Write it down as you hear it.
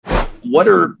what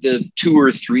are the 2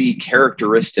 or 3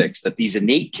 characteristics, that these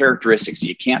innate characteristics that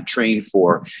you can't train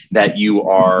for, that you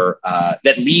are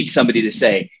that lead somebody to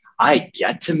say, I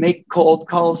get to make cold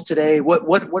calls today? What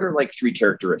are like 3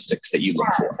 characteristics that you look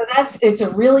for? So it's a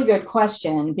really good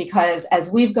question, because as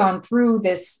we've gone through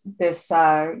this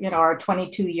our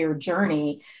 22-year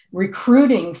journey,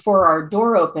 recruiting for our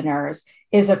door openers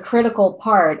is a critical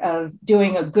part of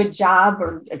doing a good job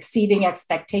or exceeding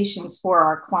expectations for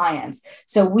our clients.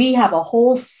 So we have a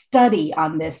whole study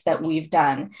on this that we've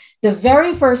done. The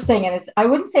very first thing, and I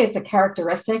wouldn't say it's a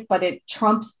characteristic, but it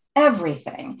trumps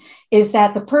everything, is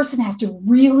that the person has to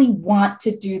really want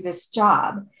to do this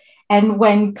job. And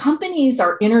when companies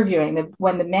are interviewing,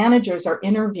 when the managers are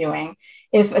interviewing,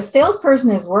 if a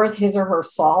salesperson is worth his or her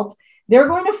salt, they're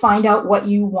going to find out what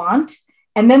you want,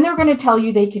 and then they're going to tell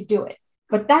you they could do it.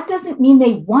 But that doesn't mean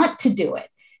they want to do it.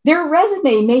 Their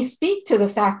resume may speak to the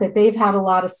fact that they've had a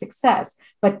lot of success,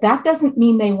 but that doesn't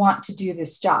mean they want to do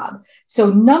this job. So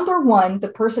number one, the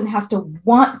person has to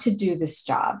want to do this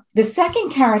job. The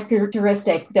second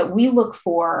characteristic that we look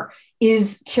for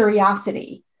is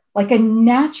curiosity, like a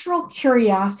natural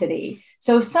curiosity.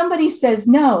 So if somebody says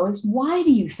no, why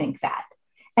do you think that?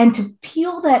 And to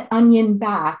peel that onion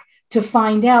back to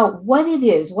find out what it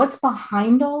is, what's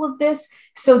behind all of this,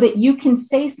 so that you can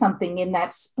say something in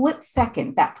that split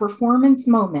second, that performance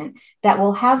moment, that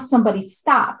will have somebody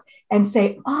stop and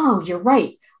say, oh, you're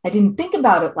right. I didn't think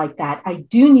about it like that. I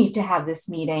do need to have this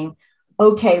meeting.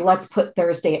 Okay, let's put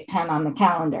Thursday at 10 on the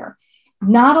calendar.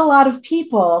 Not a lot of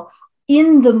people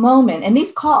in the moment, and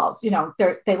these calls,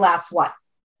 they last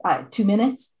 2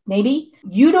 minutes, maybe.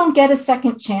 You don't get a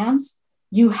second chance.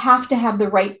 You have to have the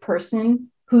right person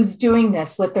who's doing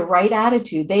this with the right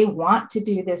attitude. They want to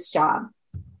do this job.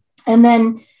 And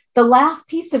then the last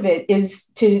piece of it is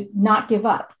to not give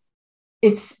up.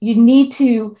 You need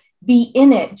to be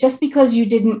in it. Just because you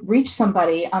didn't reach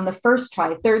somebody on the first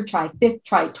try, third try, fifth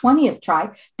try, 20th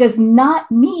try, does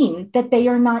not mean that they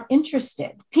are not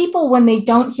interested. People, when they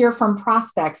don't hear from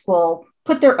prospects, will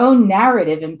put their own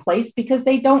narrative in place because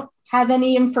they don't have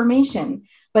any information,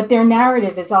 but their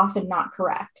narrative is often not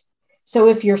correct. So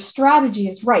if your strategy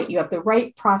is right, you have the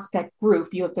right prospect group,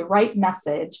 you have the right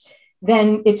message,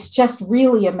 then it's just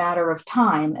really a matter of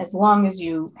time, as long as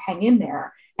you hang in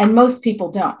there. And most people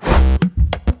don't.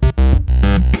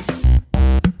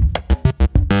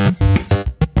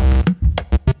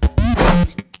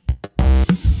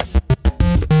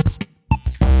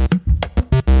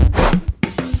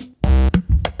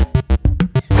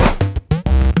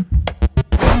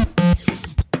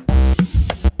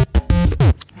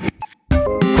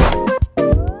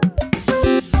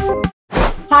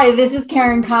 Hi, this is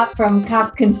Karen Kopp from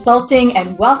Kopp Consulting,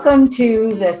 and welcome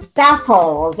to the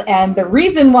Sassholes. And the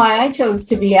reason why I chose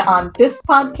to be on this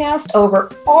podcast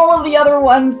over all of the other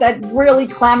ones that really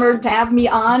clamored to have me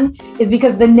on is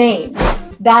because the name.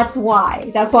 That's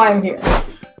why I'm here.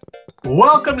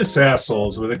 Welcome to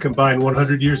Sassholes, with a combined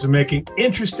 100 years of making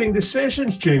interesting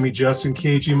decisions. Jamie, Justin,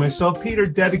 KG, and myself, Peter,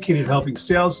 dedicated to helping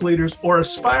sales leaders or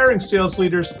aspiring sales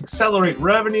leaders accelerate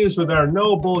revenues with our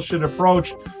no bullshit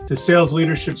approach to sales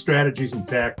leadership strategies and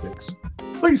tactics.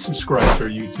 Please subscribe to our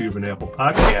YouTube and Apple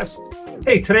podcasts.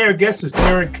 Hey, today our guest is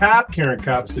Karen Kopp. Karen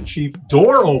Kopp is the chief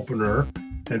door opener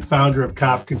and founder of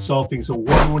Kopp Consulting's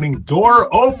award-winning door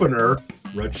opener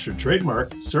registered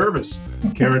trademark service.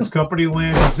 Karen's company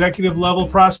lands executive level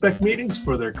prospect meetings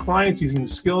for their clients using the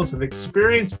skills of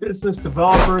experienced business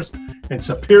developers and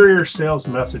superior sales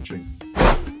messaging.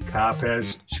 Kopp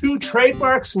has 2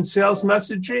 trademarks in sales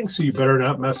messaging, so you better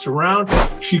not mess around.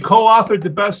 She co-authored the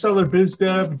bestseller Biz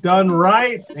Dev Done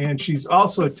Right, and she's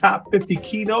also a top 50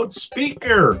 keynote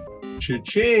speaker.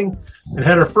 Cha-ching. And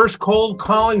had her first cold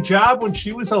calling job when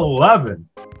she was 11.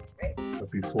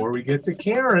 Before we get to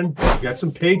Karen, we got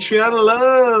some Patreon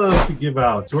love to give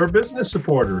out to our business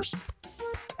supporters.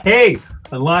 Hey,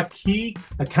 unlock key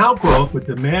account growth with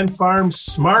Demand Farm's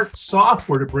smart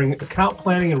software to bring account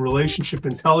planning and relationship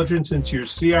intelligence into your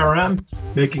CRM,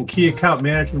 making key account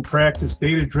management practice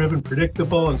data-driven,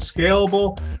 predictable, and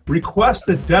scalable. Request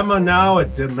a demo now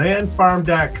at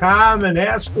demandfarm.com and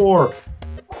ask for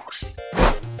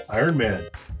Iron Man.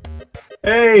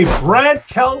 Hey, Brad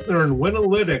Keltner in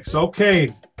Winalytics. Okay,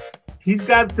 he's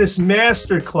got this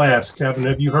master class, Kevin.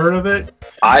 Have you heard of it?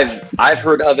 I've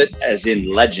heard of it as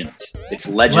in legend. It's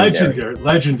legendary.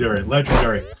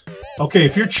 Legendary. Okay,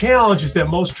 if your challenge is that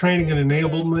most training and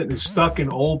enablement is stuck in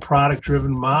old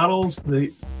product-driven models,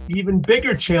 the even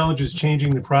bigger challenge is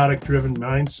changing the product-driven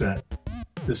mindset.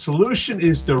 The solution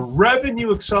is the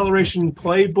Revenue Acceleration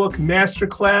Playbook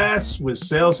Masterclass with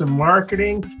sales and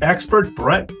marketing expert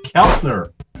Brett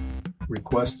Keltner.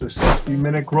 Request a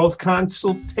 60-minute growth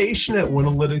consultation at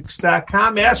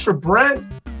Winalytics.com. Ask for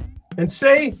Brent and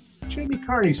say Jamie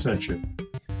Carney sent you.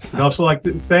 I'd also like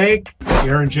to thank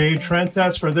Aaron J.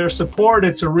 Trentas for their support.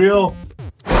 It's a real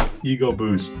ego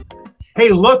boost. Hey,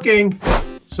 looking,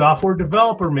 software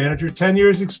developer manager, 10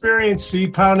 years experience, C,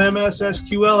 Pound, MS,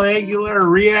 SQL, Angular,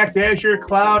 React, Azure,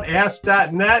 Cloud,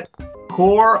 ASP.NET,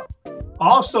 Core,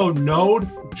 also Node,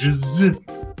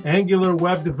 Angular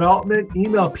web development.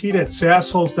 Email Pete at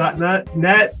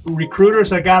sassholes.net.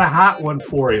 Recruiters, I got a hot one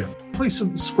for you. Please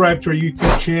subscribe to our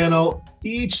YouTube channel.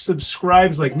 Each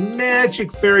subscribes like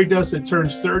magic fairy dust that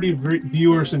turns 30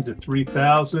 viewers into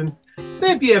 3,000.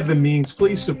 If you have the means,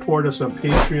 please support us on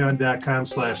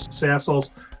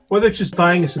patreon.com/sassholes. Whether it's just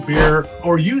buying us a beer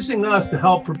or using us to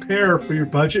help prepare for your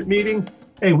budget meeting.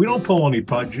 Hey, we don't pull any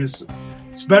punches.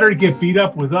 It's better to get beat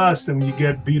up with us than you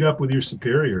get beat up with your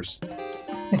superiors.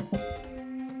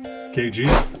 KG?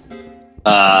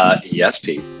 Yes,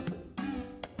 Pete.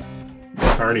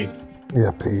 Carney?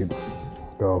 Yeah, Pete.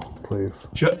 Go, please.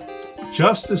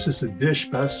 Justice is a dish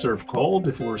best served cold.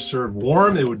 If it were served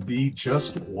warm, it would be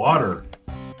just water.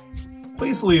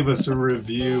 Please leave us a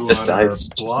review on our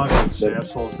blog at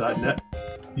sassholes.net.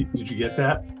 Did you get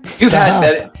that?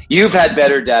 You've had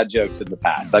better dad jokes in the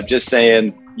past. I'm just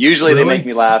saying. Usually They make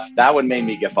me laugh. That one made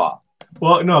me guffaw off.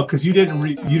 Well, no, because you didn't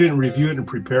review it and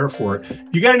prepare for it.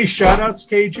 You got any shout outs,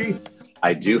 KG?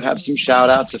 I do have some shout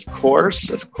outs, of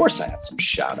course. Of course I have some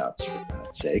shout outs, for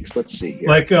God's sakes. Let's see here.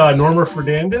 Like Norma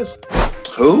Fernandez?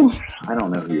 Who? I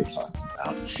don't know who you're talking about.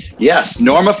 Yes,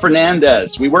 Norma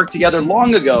Fernandez. We worked together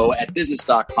long ago at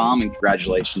business.com, and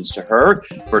congratulations to her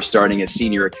for starting as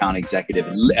senior account executive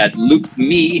at Loop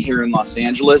Me here in Los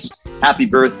Angeles. Happy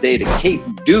birthday to Kate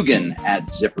Dugan at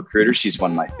ZipRecruiter. She's one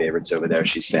of my favorites over there.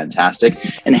 She's fantastic.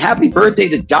 And happy birthday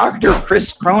to Dr.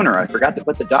 Chris Kroner. I forgot to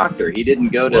put the doctor. He didn't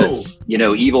go to,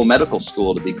 evil medical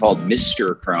school to be called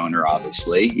Mr. Kroner,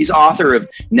 obviously. He's author of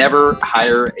Never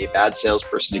Hire a Bad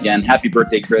Salesperson Again. Happy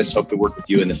birthday, Chris. Hope to work with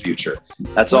you in the future.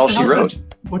 That's all she wrote.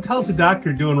 What the hell's a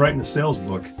doctor doing writing a sales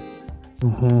book?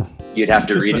 Mm-hmm. You'd have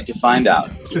to read it to find out.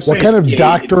 What kind of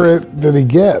doctorate did he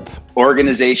get?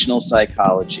 Organizational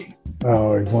psychology.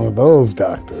 Oh, he's one of those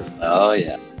doctors. Oh,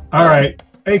 yeah. All right.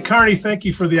 Hey, Carney, thank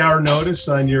you for the hour notice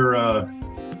on your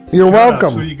You're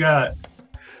welcome. What you got?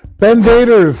 Ben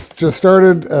Daters just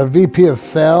started a VP of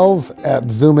Sales at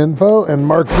ZoomInfo, and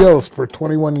Mark Yost for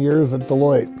 21 years at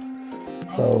Deloitte.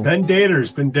 So Ben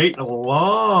Dater's been dating a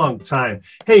long time.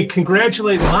 Hey,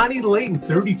 congratulate Lonnie Layton,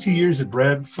 32 years at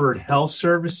Bradford Health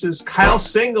Services. Kyle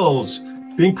Singles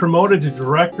being promoted to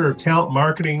Director of Talent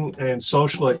Marketing and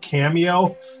Social at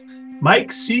Cameo.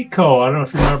 Mike Seco, I don't know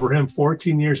if you remember him,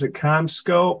 14 years at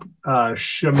CommScope.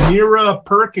 Shamira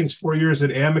Perkins, 4 years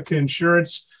at Amica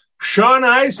Insurance. Sean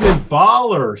Eisman,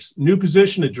 Ballers, new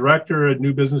position of Director of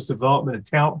New Business Development at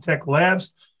Talent Tech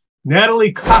Labs.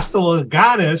 Natalie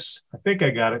Costelaganis, I think I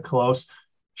got it close.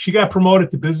 She got promoted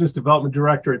to Business Development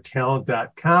Director at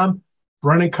Talent.com.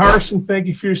 Brennan Carson, thank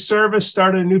you for your service.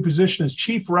 Started a new position as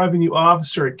Chief Revenue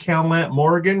Officer at CalAmp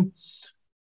Morgan.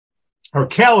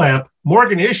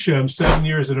 Morgan Isham, 7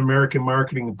 years at American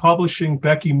Marketing and Publishing.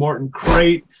 Becky Morton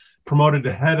Crate, promoted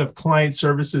to Head of Client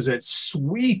Services at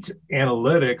Sweet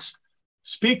Analytics.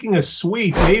 Speaking of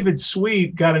Sweet, David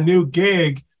Sweet got a new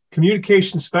gig,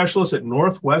 Communication Specialist at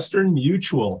Northwestern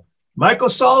Mutual. Michael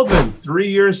Sullivan, 3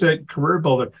 years at Career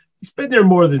Builder. He's been there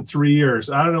more than 3 years.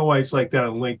 I don't know why he's like that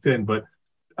on LinkedIn, but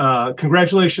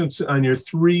congratulations on your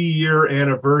 3-year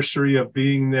anniversary of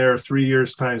being there. 3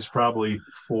 years times probably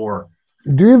 4.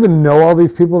 do you even know all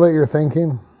these people that you're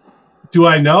thinking? Do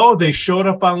I know? They showed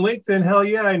up on LinkedIn. Hell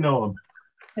yeah, I know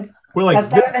them. We're like, that's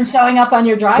better than showing up on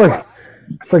your driveway.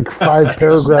 It's like 5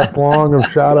 paragraphs long of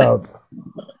shout outs.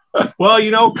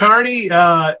 Well, Carney,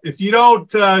 if you don't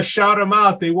shout them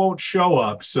out, they won't show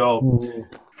up. So,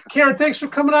 Karen, thanks for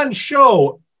coming on the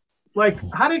show. Like,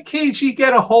 how did KG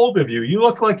get a hold of you? You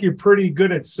look like you're pretty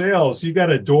good at sales. You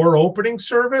got a door opening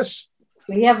service?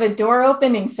 We have a door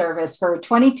opening service for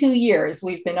 22 years.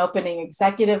 We've been opening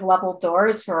executive level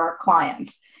doors for our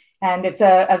clients. And it's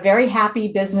a very happy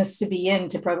business to be in,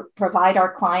 to provide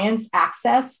our clients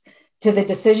access to the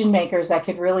decision makers that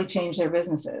could really change their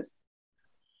businesses.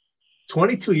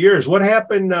 22 years. What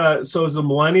happened? So is the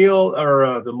millennial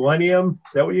or the millennium,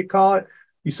 is that what you call it?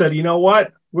 You said, you know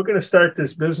what? We're going to start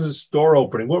this business door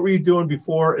opening. What were you doing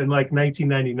before in like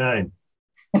 1999?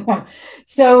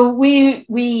 So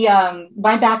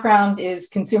my background is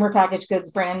consumer packaged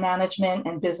goods, brand management,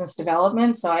 and business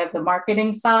development. So I have the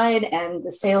marketing side and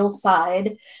the sales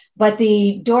side, but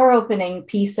the door opening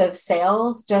piece of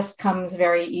sales just comes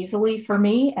very easily for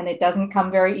me, and it doesn't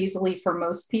come very easily for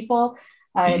most people.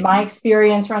 In my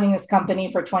experience running this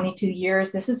company for 22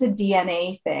 years, this is a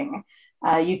DNA thing.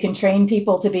 You can train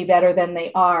people to be better than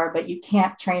they are, but you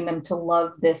can't train them to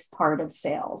love this part of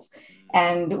sales.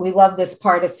 And we love this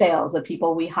part of sales. The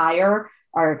people we hire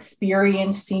are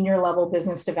experienced senior level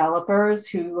business developers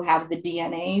who have the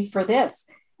DNA for this.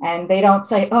 And they don't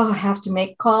say, oh, I have to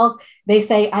make calls. They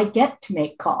say, I get to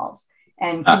make calls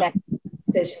and connect with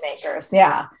decision makers.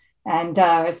 Yeah. And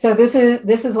so this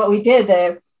is what we did.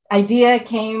 The idea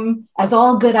came, as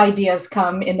all good ideas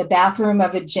come, in the bathroom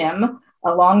of a gym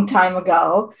a long time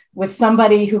ago with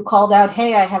somebody who called out,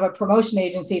 hey, I have a promotion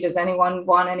agency. Does anyone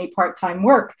want any part-time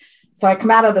work? So I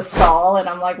come out of the stall and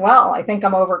I'm like, well, I think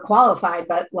I'm overqualified,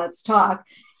 but let's talk.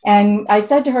 And I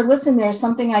said to her, listen, there's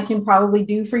something I can probably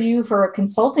do for you for a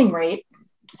consulting rate.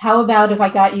 How about if I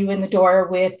got you in the door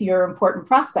with your important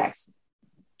prospects?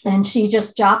 And she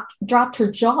just dropped her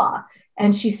jaw.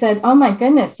 And she said, oh my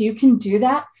goodness, you would do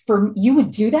that for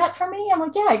me? I'm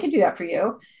like, yeah, I could do that for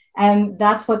you. And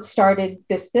that's what started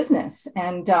this business.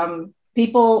 And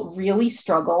people really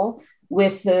struggle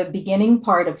with the beginning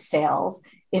part of sales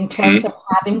in terms of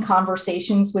having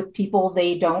conversations with people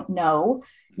they don't know.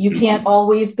 You can't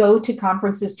always go to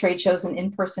conferences, trade shows, and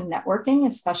in-person networking,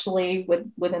 especially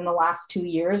within the last 2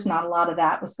 years. Not a lot of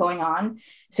that was going on.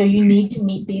 So you need to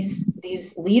meet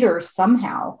these leaders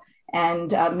somehow,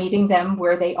 and meeting them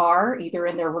where they are, either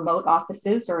in their remote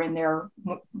offices or in their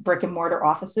brick and mortar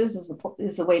offices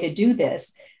is the way to do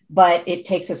this. But it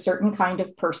takes a certain kind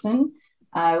of person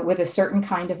with a certain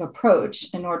kind of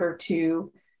approach in order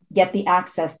to get the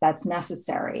access that's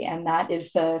necessary. And that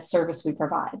is the service we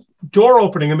provide. Door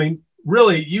opening. I mean,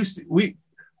 really,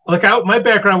 my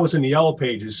background was in the Yellow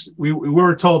Pages. We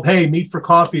were told, hey, meet for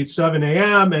coffee at 7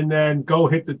 a.m. and then go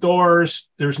hit the doors.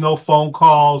 There's no phone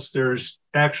calls. There's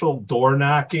actual door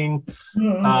knocking.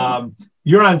 Mm-hmm.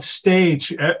 You're on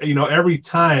stage, every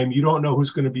time. You don't know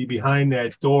who's going to be behind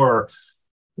that door.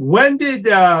 When did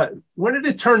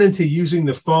it turn into using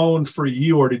the phone for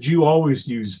you, or did you always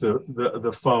use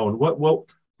the phone? What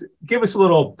give us a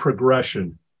little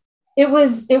progression. It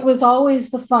was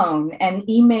always the phone and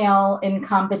email in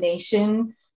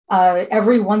combination.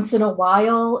 Every once in a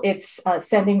while, it's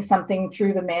sending something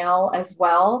through the mail as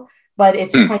well, but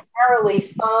it's primarily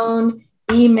phone,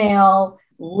 email,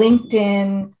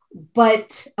 LinkedIn,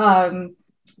 but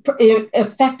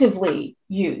effectively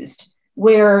used.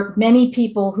 Where many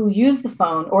people who use the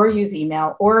phone or use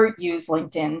email or use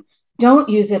LinkedIn don't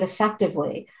use it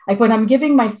effectively. Like when I'm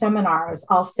giving my seminars,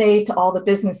 I'll say to all the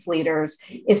business leaders,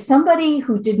 if somebody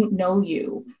who didn't know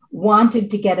you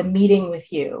wanted to get a meeting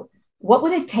with you, what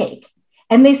would it take?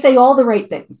 And they say all the right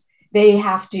things. They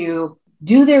have to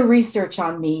do their research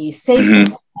on me, say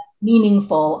something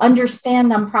meaningful,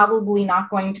 understand I'm probably not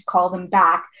going to call them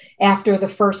back after the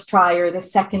first try or the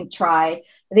second try.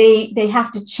 They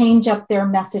have to change up their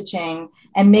messaging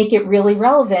and make it really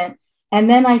relevant. And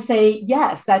then I say,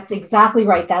 yes, that's exactly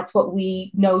right. That's what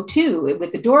we know too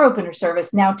with the door opener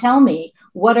service. Now tell me,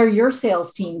 what are your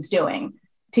sales teams doing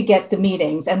to get the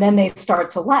meetings? And then they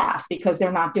start to laugh because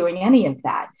they're not doing any of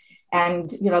that. And,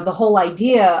 the whole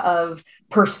idea of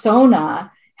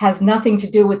persona has nothing to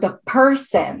do with the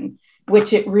person,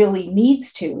 which it really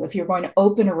needs to. If you're going to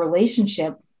open a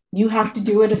relationship, you have to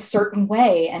do it a certain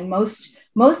way. And most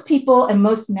people and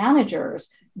most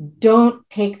managers don't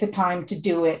take the time to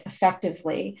do it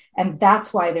effectively. And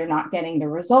that's why they're not getting the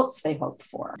results they hope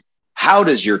for. How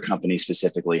does your company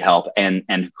specifically help, and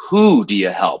who do you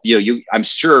help? I'm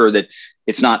sure that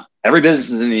it's not every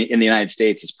business in the United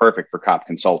States is perfect for COP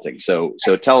consulting. So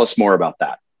tell us more about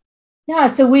that. Yeah,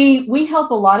 so we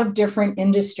help a lot of different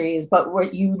industries, but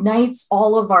what unites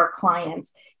all of our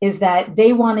clients is that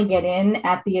they want to get in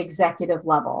at the executive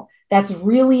level. That's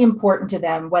really important to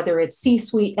them, whether it's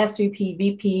C-suite, SVP,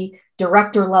 VP,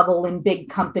 director level in big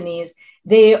companies.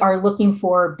 They are looking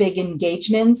for big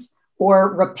engagements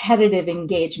or repetitive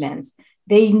engagements.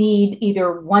 They need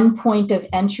either one point of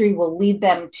entry will lead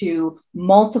them to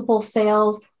multiple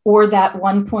sales, or that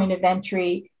one point of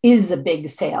entry is a big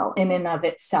sale in and of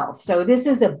itself. So this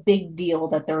is a big deal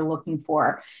that they're looking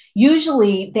for.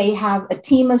 Usually they have a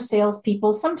team of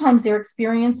salespeople. Sometimes they're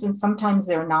experienced and sometimes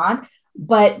they're not.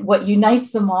 But what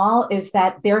unites them all is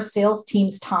that their sales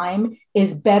team's time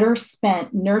is better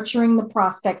spent nurturing the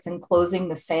prospects and closing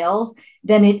the sales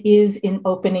than it is in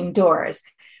opening doors.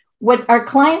 what our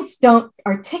clients don't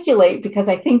articulate, because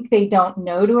I think they don't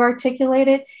know to articulate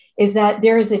it, is that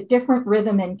there is a different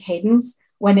rhythm and cadence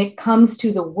when it comes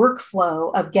to the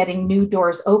workflow of getting new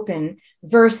doors open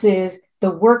versus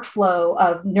the workflow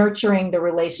of nurturing the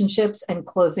relationships and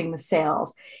closing the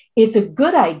sales. It's a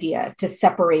good idea to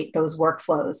separate those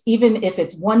workflows, even if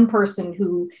it's one person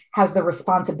who has the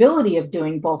responsibility of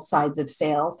doing both sides of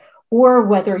sales, or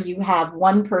whether you have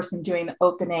one person doing the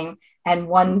opening and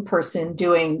one person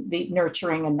doing the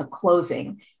nurturing and the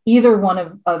closing, either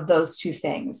one of those two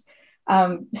things.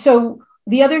 So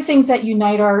the other things that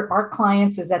unite our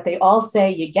clients is that they all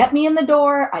say, you get me in the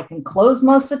door, I can close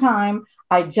most of the time,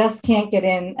 I just can't get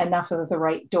in enough of the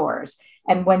right doors.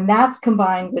 And when that's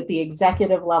combined with the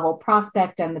executive level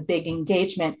prospect and the big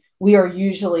engagement, we are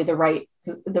usually the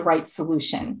right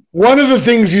solution. One of the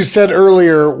things you said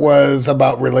earlier was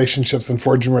about relationships and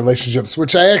forging relationships,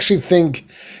 which I actually think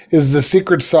is the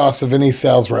secret sauce of any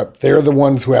sales rep. They're the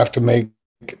ones who have to make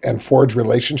and forge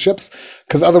relationships,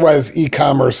 because otherwise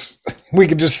e-commerce, we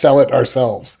could just sell it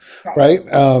ourselves, right?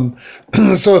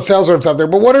 So a sales rep's out there.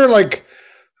 But what are like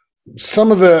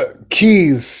some of the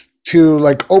keys to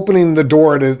like opening the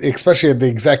door, especially at the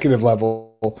executive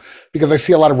level? Because I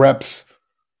see a lot of reps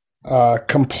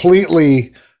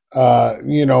completely,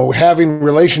 having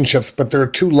relationships, but they're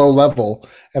too low level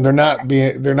and they're not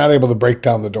able to break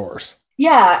down the doors.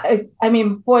 Yeah. I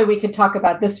mean, boy, we could talk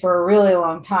about this for a really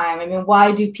long time. I mean,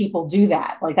 why do people do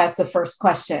that? Like, that's the first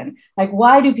question. Like,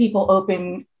 why do people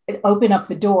open up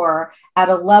the door at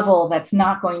a level that's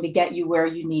not going to get you where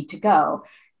you need to go?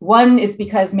 One is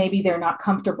because maybe they're not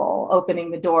comfortable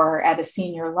opening the door at a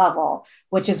senior level,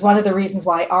 which is one of the reasons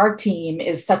why our team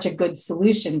is such a good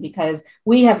solution, because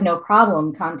we have no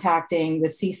problem contacting the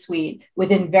C-suite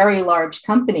within very large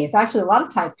companies. Actually, a lot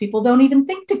of times people don't even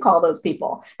think to call those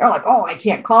people. They're like, oh, I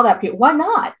can't call that people. Why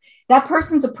not? That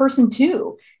person's a person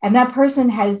too. And that person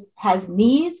has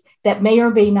needs that may or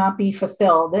may not be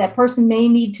fulfilled. That person may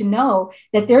need to know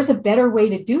that there's a better way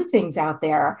to do things out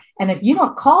there. And if you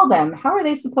don't call them, how are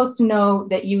they supposed to know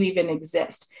that you even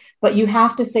exist? But you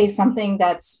have to say something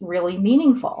that's really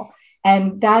meaningful.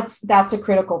 And that's a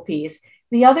critical piece.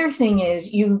 The other thing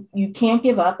is you can't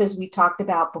give up, as we talked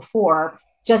about before,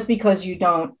 just because you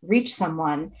don't reach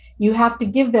someone. You have to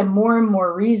give them more and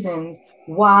more reasons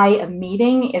why a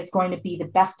meeting is going to be the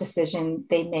best decision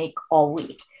they make all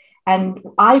week. And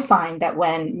I find that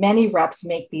when many reps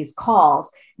make these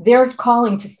calls, they're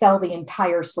calling to sell the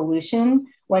entire solution,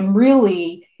 when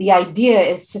really the idea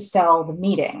is to sell the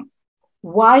meeting.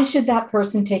 Why should that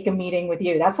person take a meeting with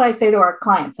you? That's what I say to our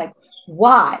clients, like,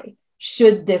 why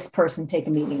should this person take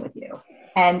a meeting with you?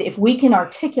 And if we can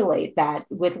articulate that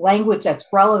with language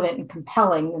that's relevant and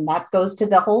compelling, and that goes to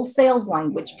the whole sales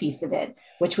language piece of it,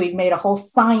 which we've made a whole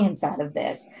science out of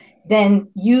this, then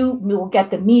you will get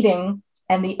the meeting,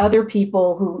 and the other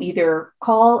people who either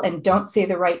call and don't say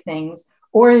the right things,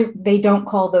 or they don't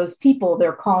call those people,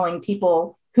 they're calling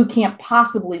people who can't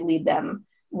possibly lead them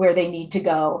where they need to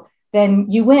go, then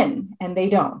you win and they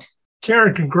don't.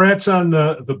 Karen, congrats on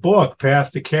the book,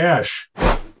 Path to Cash.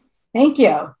 Thank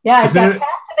you. Yeah, I got Path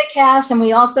to the Cash, and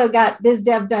we also got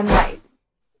BizDev Done Right.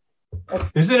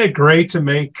 Isn't it great to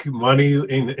make money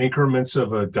in increments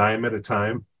of a dime at a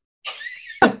time?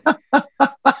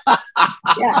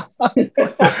 Yes.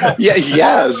 Yeah,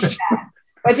 yes.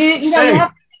 But you have to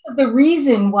think of the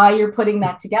reason why you're putting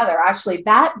that together. Actually,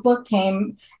 that book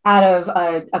came out of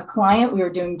a client we were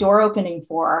doing door opening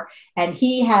for, and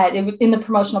he had in the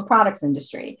promotional products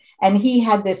industry, and he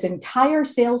had this entire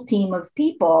sales team of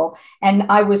people, and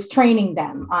I was training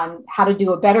them on how to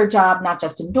do a better job, not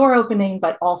just in door opening,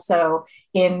 but also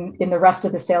in the rest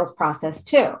of the sales process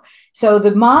too. So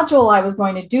the module I was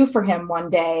going to do for him one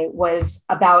day was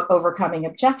about overcoming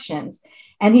objections.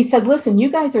 And he said, listen, you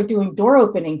guys are doing door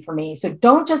opening for me. So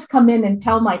don't just come in and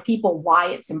tell my people why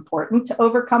it's important to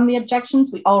overcome the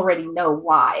objections. We already know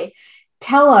why.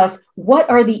 Tell us, what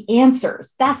are the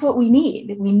answers? That's what we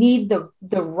need. We need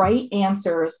the right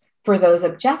answers for those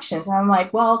objections. And I'm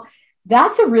like, well,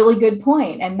 that's a really good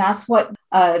point. And that's what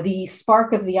the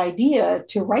spark of the idea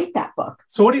to write that book.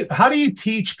 So how do you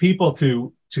teach people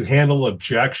to handle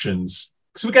objections?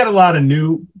 Because we got a lot of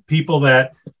new people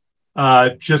that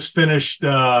just finished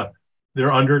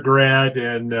their undergrad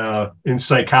in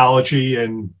psychology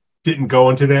and didn't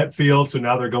go into that field. So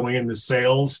now they're going into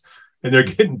sales and they're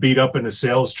getting beat up in the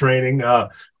sales training.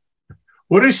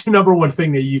 What is the number one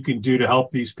thing that you can do to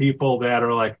help these people that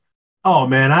are like, oh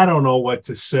man, I don't know what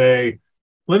to say.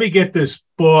 Let me get this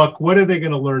book. What are they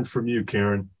going to learn from you,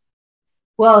 Karen?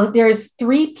 Well, there's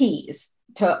 3 P's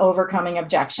to overcoming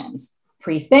objections: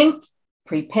 pre-think,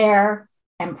 prepare,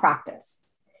 and practice.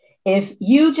 If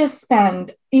you just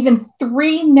spend even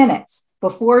 3 minutes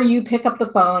before you pick up the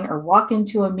phone or walk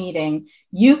into a meeting,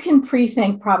 you can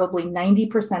pre-think probably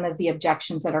 90% of the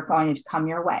objections that are going to come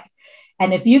your way.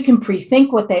 And if you can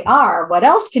pre-think what they are, what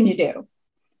else can you do?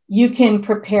 You can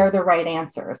prepare the right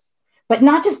answers, but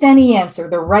not just any answer,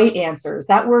 the right answers.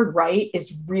 That word right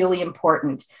is really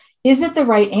important. Is it the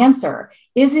right answer?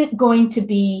 Is it going to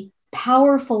be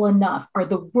powerful enough? Are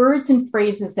the words and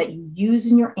phrases that you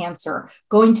use in your answer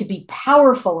going to be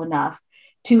powerful enough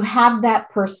to have that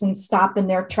person stop in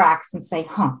their tracks and say,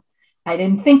 I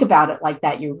didn't think about it like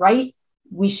that. You're right.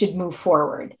 We should move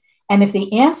forward. And if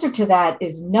the answer to that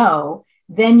is no,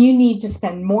 then you need to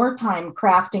spend more time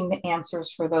crafting the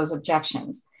answers for those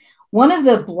objections. One of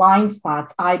the blind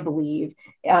spots, I believe,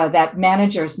 that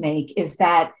managers make is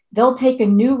that they'll take a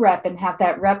new rep and have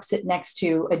that rep sit next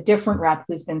to a different rep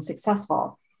who's been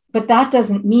successful. But that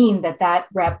doesn't mean that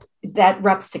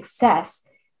rep's success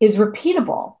is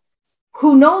repeatable.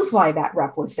 Who knows why that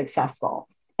rep was successful?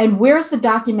 And where's the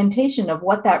documentation of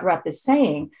what that rep is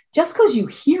saying? Just because you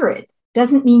hear it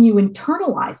doesn't mean you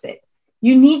internalize it.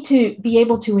 You need to be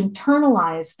able to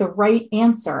internalize the right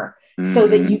answer so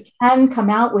that you can come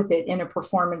out with it in a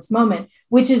performance moment,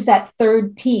 which is that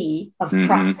third P of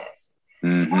practice.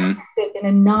 Practice it in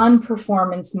a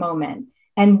non-performance moment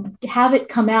and have it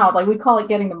come out, like we call it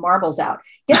getting the marbles out.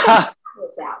 Get the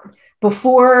marbles out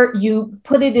before you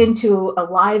put it into a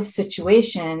live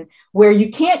situation where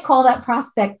you can't call that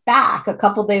prospect back a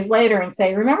couple days later and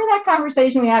say, remember that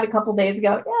conversation we had a couple days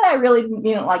ago? Yeah, I really didn't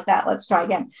mean it like that. Let's try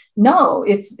again. No,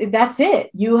 that's it.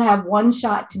 You have one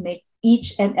shot to make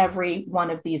each and every one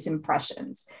of these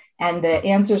impressions. And the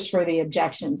answers for the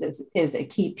objections is a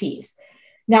key piece.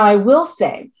 Now, I will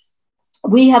say,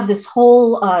 we have this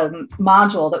whole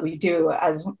module that we do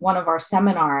as one of our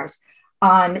seminars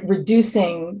on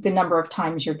reducing the number of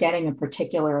times you're getting a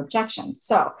particular objection.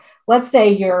 So let's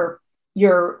say you're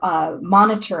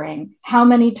monitoring how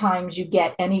many times you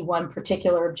get any one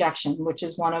particular objection, which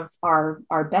is one of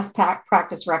our best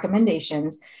practice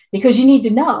recommendations, because you need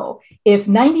to know if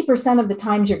 90% of the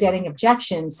times you're getting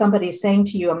objections, somebody's saying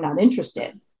to you, I'm not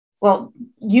interested. Well,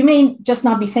 you may just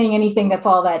not be saying anything that's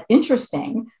all that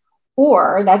interesting,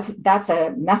 or that's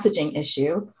a messaging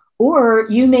issue, or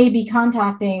you may be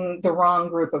contacting the wrong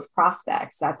group of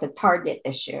prospects. That's a target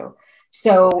issue.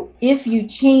 So if you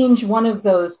change one of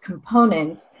those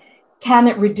components, can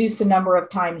it reduce the number of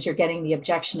times you're getting the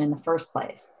objection in the first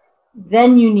place?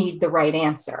 Then you need the right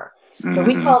answer. So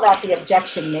we call that the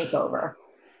objection makeover.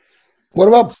 What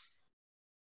about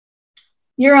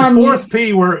you're on the fourth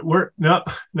P? We're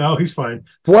no, he's fine.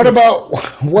 What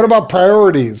about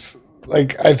priorities?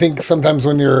 Like, I think sometimes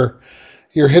when you're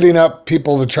hitting up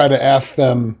people to try to ask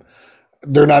them,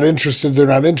 they're not interested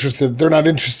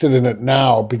in it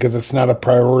now because it's not a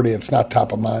priority. It's not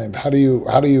top of mind. How do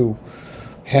you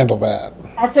handle that?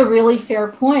 That's a really fair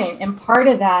point. And part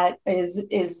of that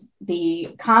is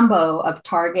the combo of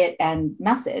target and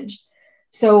message.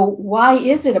 So why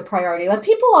is it a priority? Like,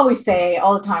 people always say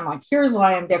all the time, like, here's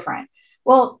why I'm different.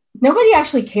 Well, nobody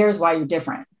actually cares why you're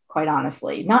different, quite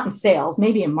honestly. Not in sales,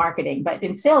 maybe in marketing, but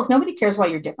in sales, nobody cares why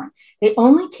you're different. They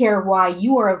only care why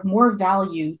you are of more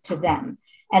value to them.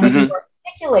 And if you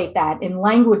articulate that in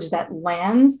language that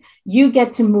lands, you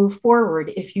get to move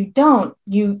forward. If you don't,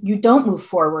 you don't move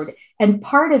forward. And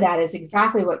part of that is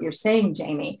exactly what you're saying,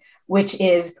 Jamie, which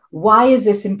is, why is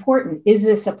this important? Is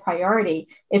this a priority?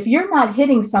 If you're not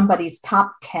hitting somebody's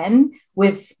top 10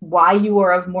 with why you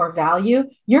are of more value,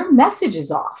 your message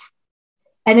is off.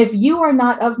 And if you are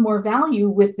not of more value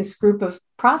with this group of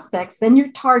prospects, then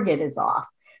your target is off.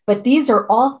 But these are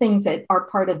all things that are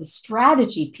part of the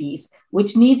strategy piece,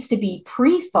 which needs to be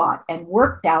pre-thought and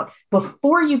worked out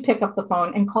before you pick up the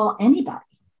phone and call anybody.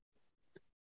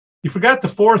 You forgot the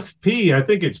fourth P. I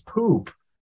think it's poop.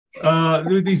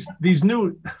 These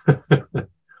new,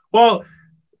 well,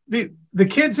 the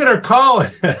kids that are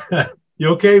calling, you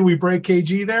okay? We break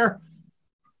KG there.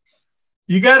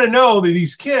 You got to know that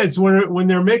these kids, when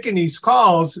they're making these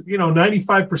calls,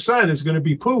 95% is going to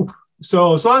be poop.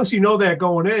 So as long as you know that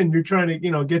going in, you're trying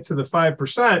to, get to the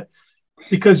 5%,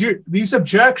 because these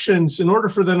objections, in order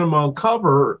for them to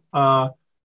uncover, I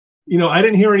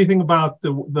didn't hear anything about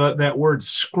that word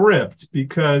script,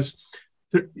 because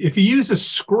if you use a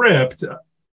script,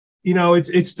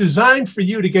 it's designed for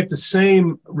you to get the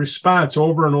same response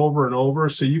over and over and over,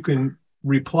 so you can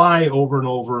reply over and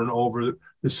over and over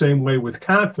the same way with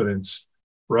confidence,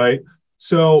 right?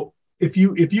 So if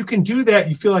you can do that,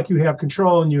 you feel like you have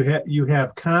control and you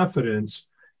have confidence.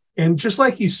 And just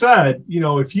like you said,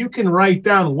 if you can write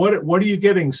down what are you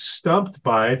getting stumped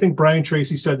by? I think Brian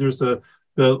Tracy said there's the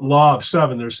the law of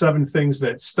 7. There's 7 things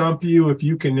that stump you. If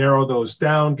you can narrow those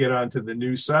down, get on to the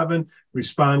new 7,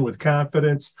 respond with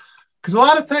confidence. Because a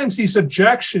lot of times these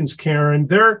objections, Karen,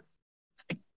 they're,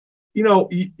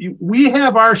 we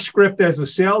have our script as a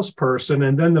salesperson,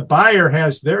 and then the buyer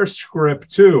has their script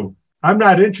too. I'm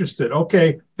not interested.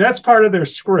 Okay, that's part of their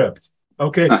script.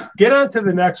 Okay, get on to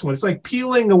the next one. It's like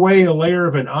peeling away a layer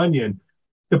of an onion.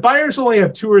 The buyers only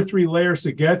have 2 or 3 layers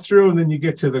to get through, and then you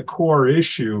get to the core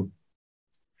issue.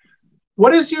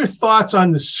 What is your thoughts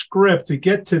on the script to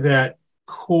get to that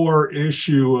core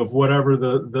issue of whatever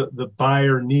the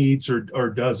buyer needs or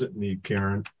doesn't need,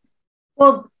 Karen?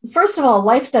 Well, first of all,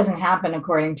 life doesn't happen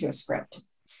according to a script.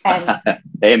 And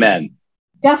Amen.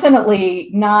 Definitely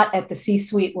not at the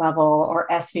C-suite level or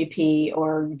SVP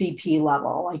or VP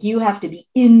level. Like, you have to be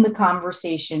in the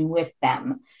conversation with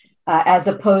them, as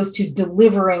opposed to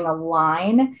delivering a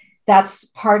line. That's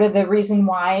part of the reason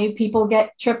why people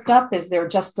get tripped up, is they're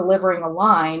just delivering a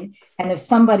line. And if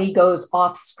somebody goes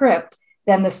off script,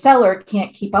 then the seller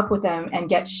can't keep up with them and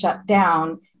gets shut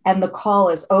down and the call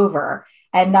is over.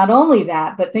 And not only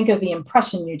that, but think of the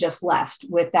impression you just left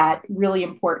with that really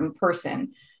important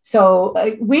person.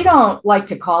 So we don't like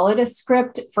to call it a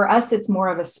script. For us, it's more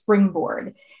of a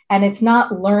springboard. And it's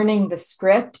not learning the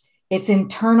script, it's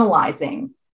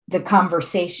internalizing the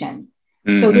conversation.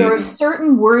 Mm-hmm. So there are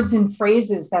certain words and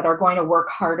phrases that are going to work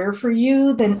harder for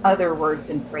you than other words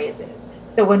and phrases.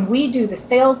 So when we do the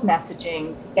sales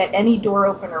messaging to get any door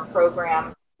opener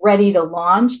program ready to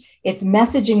launch, it's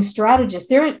messaging strategists.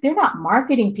 They're not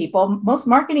marketing people. Most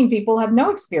marketing people have no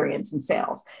experience in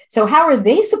sales. So how are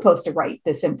they supposed to write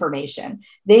this information?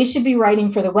 They should be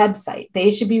writing for the website. They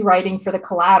should be writing for the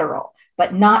collateral,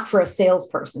 but not for a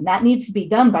salesperson. That needs to be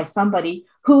done by somebody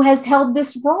who has held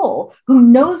this role, who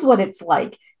knows what it's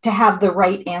like to have the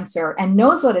right answer and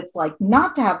knows what it's like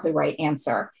not to have the right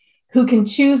answer, who can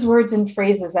choose words and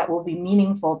phrases that will be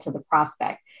meaningful to the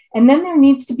prospect. And then there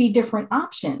needs to be different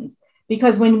options,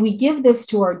 because when we give this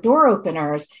to our door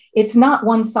openers, it's not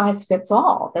one size fits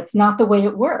all. That's not the way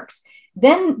it works.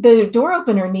 Then the door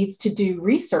opener needs to do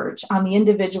research on the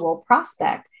individual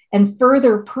prospect and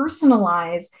further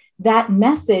personalize that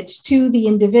message to the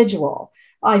individual.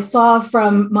 I saw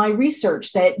from my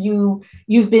research that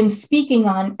you've been speaking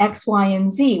on X, Y,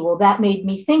 and Z. Well, that made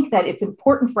me think that it's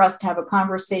important for us to have a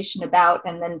conversation about,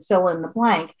 and then fill in the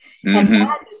blank. Mm-hmm. And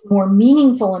that is more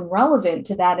meaningful and relevant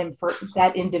to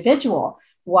that individual.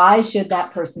 Why should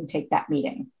that person take that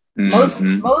meeting?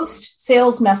 Mm-hmm. Most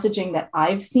sales messaging that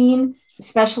I've seen,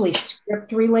 especially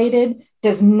script related,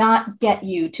 does not get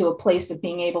you to a place of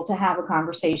being able to have a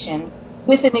conversation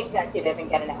with an executive and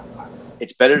get an outcome.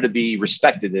 It's better to be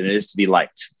respected than it is to be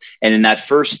liked. And in that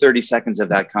first 30 seconds of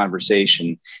that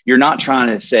conversation, you're not trying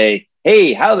to say,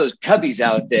 hey, how are those cubbies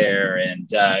out there? And,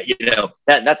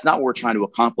 that's not what we're trying to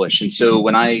accomplish. And so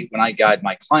when I guide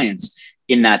my clients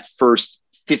in that first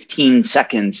 15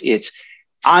 seconds,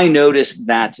 I noticed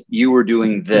that you were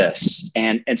doing this,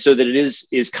 and so that it is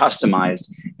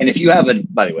customized. And if you have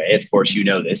by the way, of course, you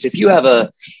know this, if you have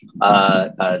a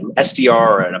SDR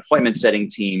or an appointment setting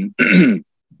team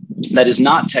that is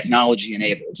not technology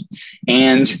enabled,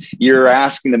 and you're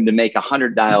asking them to make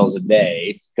 100 dials a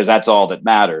day because that's all that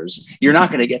matters, you're not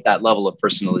going to get that level of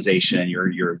personalization, and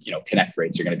your connect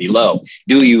rates are going to be low.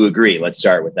 Do you agree? Let's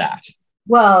start with that.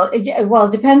 Well,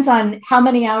 it depends on how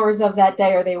many hours of that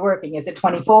day are they working. Is it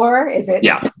 24? Is it?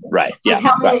 Yeah, right. Yeah,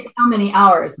 how many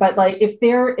hours? But like, if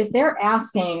they're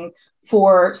asking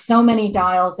for so many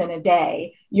dials in a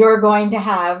day, you're going to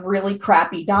have really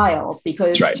crappy dials,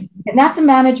 because that's right. And that's a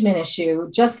management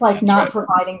issue, just like that's not right.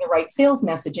 Providing the right sales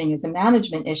messaging is a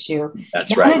management issue.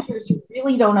 That's Managers right. who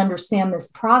really don't understand this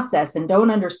process and don't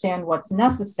understand what's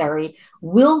necessary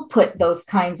will put those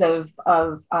kinds of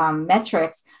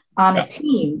metrics on a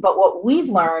team. But what we've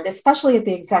learned, especially at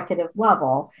the executive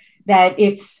level, that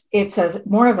it's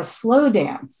more of a slow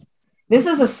dance. This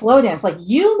is a slow dance. Like,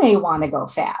 you may want to go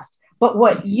fast, but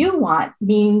what you want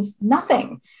means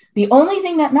nothing. The only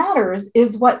thing that matters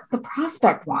is what the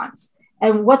prospect wants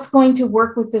and what's going to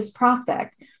work with this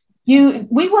prospect. We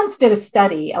once did a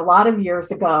study a lot of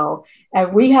years ago,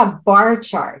 and we have bar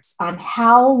charts on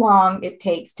how long it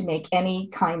takes to make any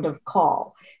kind of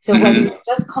call. So whether you're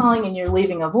just calling and you're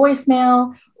leaving a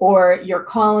voicemail, or you're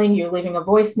calling, you're leaving a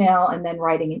voicemail and then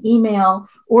writing an email,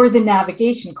 or the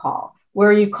navigation call,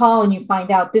 where you call and you find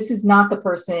out this is not the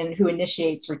person who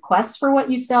initiates requests for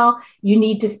what you sell, you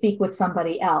need to speak with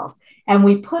somebody else. And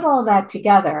we put all that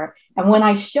together. And when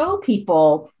I show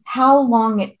people how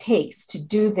long it takes to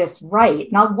do this right.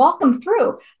 And I'll walk them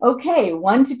through. Okay,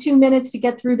 1 to 2 minutes to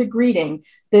get through the greeting.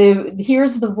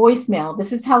 Here's the voicemail.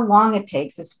 This is how long it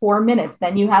takes. It's 4 minutes.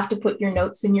 Then you have to put your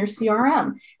notes in your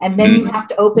CRM. And then you have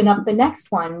to open up the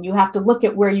next one. You have to look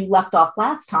at where you left off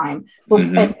last time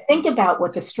and think about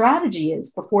what the strategy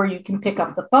is before you can pick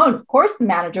up the phone. Of course, the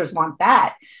managers want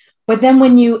that. But then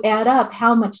when you add up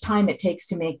how much time it takes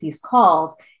to make these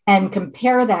calls and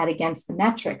compare that against the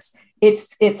metrics,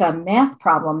 it's a math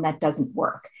problem that doesn't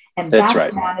work. And that's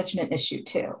right. A management issue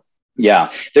too.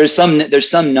 Yeah, there's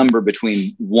some number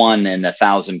between 1 and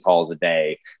 1,000 calls a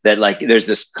day that, like, there's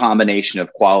this combination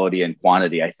of quality and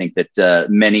quantity. I think that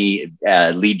many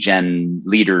lead gen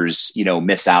leaders,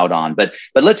 miss out on. But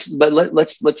let's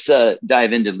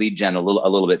dive into lead gen a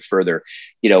little bit further.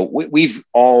 We've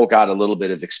all got a little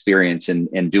bit of experience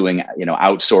in doing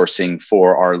outsourcing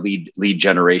for our lead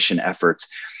generation efforts.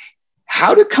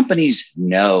 How do companies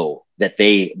know that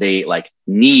they like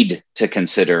need to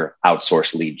consider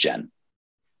outsourced lead gen?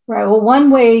 Right. Well,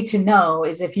 one way to know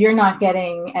is if you're not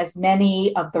getting as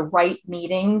many of the right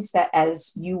meetings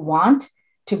as you want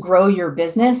to grow your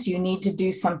business, you need to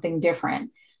do something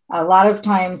different. A lot of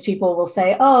times people will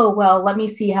say, oh, well, let me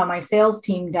see how my sales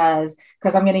team does,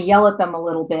 because I'm going to yell at them a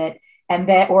little bit.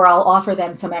 Or I'll offer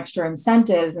them some extra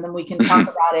incentives, and then we can talk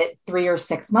about it 3 or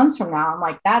 6 months from now. I'm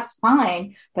like, that's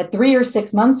fine. But 3 or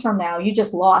 6 months from now, you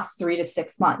just lost 3 to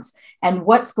 6 months. And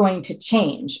what's going to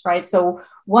change, right? So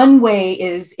one way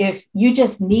is if you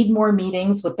just need more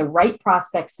meetings with the right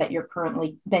prospects that you're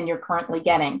currently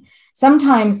getting.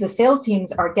 Sometimes the sales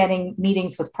teams are getting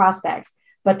meetings with prospects,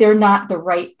 but they're not the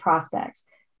right prospects.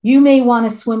 You may want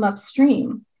to swim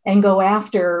upstream and go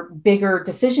after bigger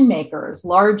decision makers,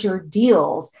 larger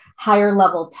deals, higher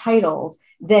level titles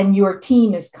than your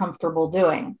team is comfortable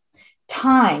doing.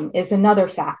 Time is another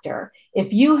factor.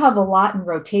 If you have a lot in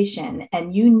rotation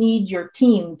and you need your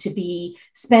team to be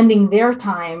spending their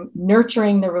time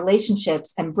nurturing the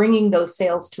relationships and bringing those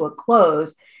sales to a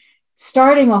close,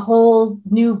 starting a whole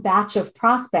new batch of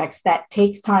prospects that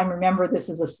takes time. Remember, this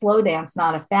is a slow dance,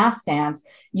 not a fast dance.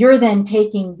 You're then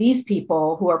taking these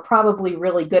people who are probably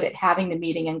really good at having the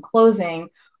meeting and closing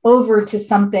over to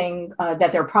something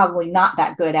that they're probably not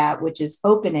that good at, which is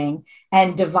opening,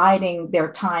 and dividing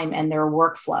their time and their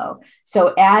workflow.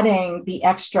 So adding the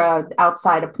extra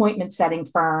outside appointment setting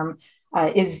firm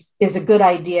is a good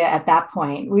idea at that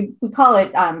point. We call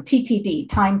it TTD,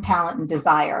 time, talent, and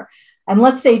desire. And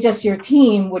let's say just your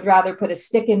team would rather put a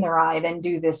stick in their eye than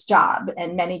do this job.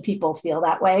 And many people feel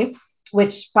that way,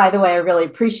 which, by the way, I really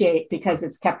appreciate because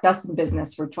it's kept us in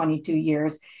business for 22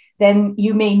 years. Then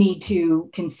you may need to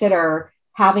consider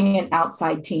having an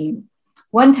outside team.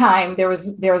 One time there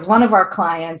was one of our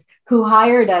clients who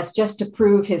hired us just to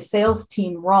prove his sales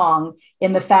team wrong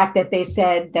in the fact that they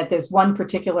said that this one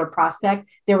particular prospect,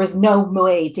 there was no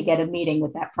way to get a meeting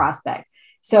with that prospect.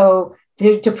 So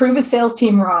to prove his sales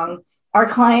team wrong, our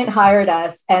client hired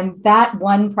us, and that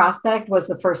one prospect was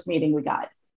the first meeting we got.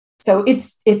 So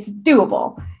it's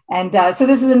doable. And so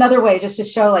this is another way just to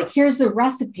show, like, here's the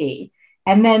recipe.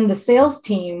 And then the sales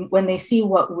team, when they see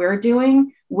what we're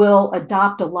doing, will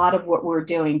adopt a lot of what we're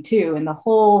doing too. And the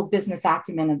whole business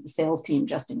acumen of the sales team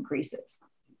just increases.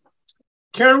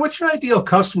 Karen, what's your ideal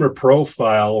customer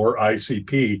profile or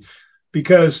ICP?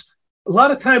 Because a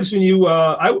lot of times when you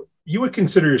would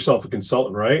consider yourself a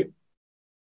consultant, right?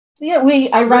 Yeah,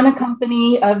 I run a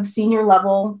company of senior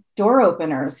level door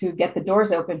openers who get the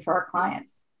doors open for our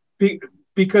clients.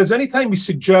 Because anytime you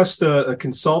suggest a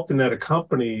consultant at a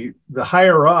company, the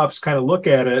higher ups kind of look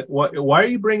at it. Why are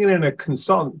you bringing in a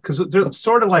consultant? Because they're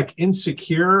sort of like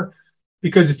insecure.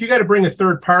 Because if you got to bring a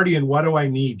third party in, why do I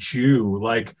need you?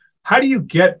 Like, how do you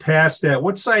get past that?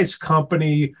 What size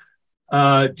company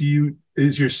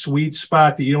is your sweet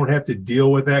spot that you don't have to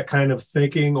deal with that kind of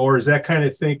thinking, or is that kind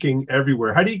of thinking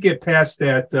everywhere? How do you get past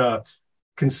that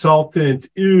consultant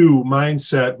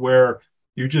mindset where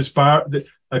you're just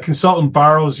a consultant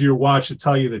borrows your watch to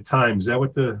tell you the time? Is that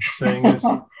what the saying is?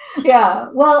 Yeah.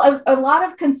 Well, a lot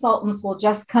of consultants will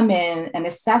just come in and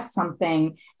assess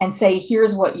something and say,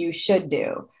 here's what you should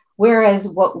do. Whereas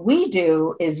what we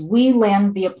do is we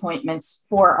land the appointments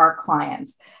for our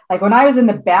clients. Like when I was in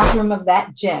the bathroom of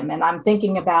that gym and I'm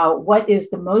thinking about what is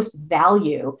the most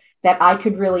value that I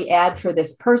could really add for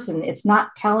this person, it's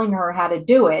not telling her how to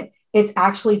do it. It's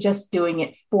actually just doing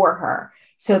it for her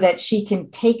so that she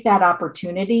can take that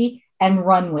opportunity and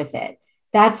run with it.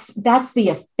 That's the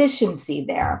efficiency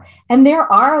there. And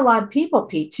there are a lot of people,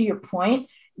 Pete, to your point,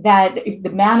 that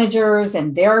the managers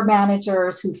and their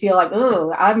managers who feel like,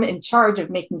 oh, I'm in charge of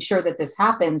making sure that this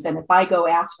happens. And if I go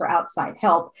ask for outside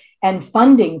help and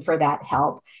funding for that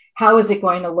help, how is it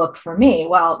going to look for me?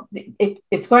 Well,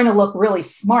 it's going to look really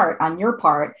smart on your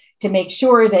part to make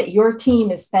sure that your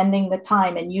team is spending the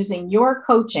time and using your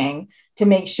coaching to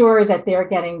make sure that they're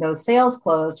getting those sales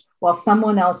closed while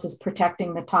someone else is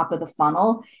protecting the top of the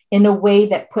funnel in a way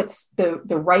that puts the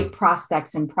right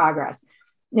prospects in progress.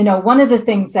 You know, one of the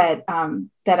things that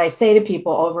I say to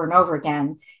people over and over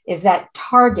again is that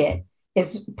target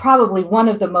is probably one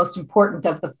of the most important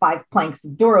of the 5 planks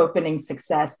of door opening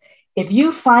success. If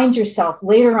you find yourself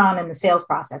later on in the sales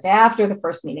process, after the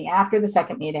first meeting, after the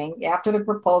second meeting, after the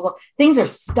proposal, things are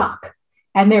stuck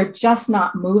and they're just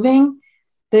not moving,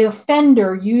 the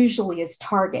offender usually is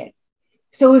target.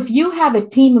 So if you have a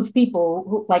team of people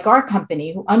who, like our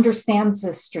company, who understands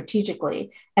this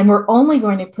strategically, and we're only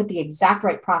going to put the exact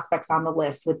right prospects on the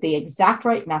list with the exact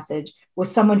right message,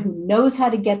 with someone who knows how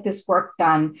to get this work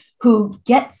done, who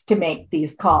gets to make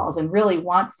these calls and really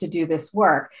wants to do this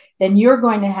work, then you're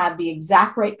going to have the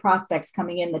exact right prospects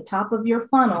coming in the top of your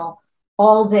funnel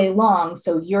all day long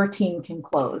so your team can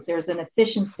close. There's an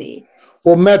efficiency.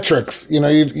 Well, metrics, you know,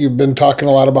 you've been talking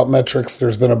a lot about metrics.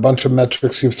 There's been a bunch of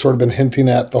metrics you've sort of been hinting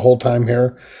at the whole time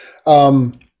here.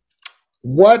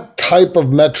 What type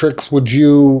of metrics would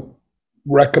you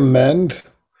recommend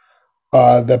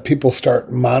that people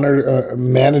start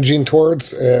managing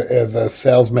towards as a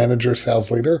sales manager, sales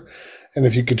leader? And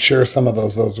if you could share some of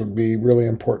those would be really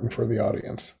important for the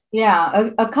audience.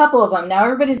 Yeah, a couple of them. Now,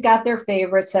 everybody's got their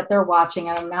favorites that they're watching,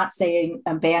 and I'm not saying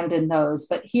abandon those,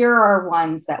 but here are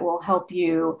ones that will help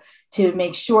you to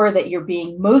make sure that you're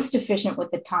being most efficient with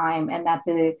the time and that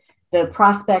the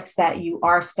prospects that you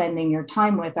are spending your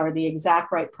time with are the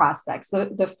exact right prospects.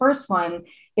 The first one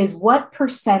is what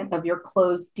 % of your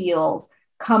closed deals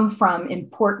come from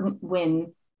important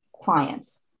win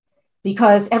clients?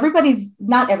 Because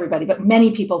not everybody, but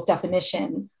many people's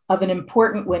definition of an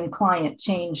important win client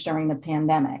changed during the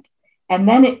pandemic. And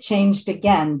then it changed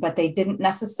again, but they didn't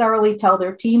necessarily tell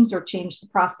their teams or change the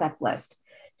prospect list.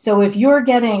 So if you're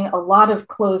getting a lot of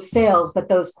closed sales, but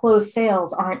those closed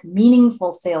sales aren't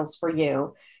meaningful sales for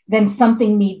you, then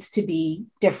something needs to be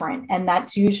different. And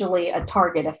that's usually a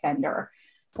target offender,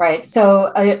 right?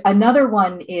 So another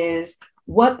one is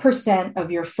what %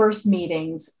 of your first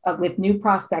meetings with new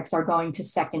prospects are going to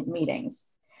second meetings?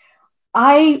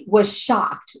 I was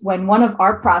shocked when one of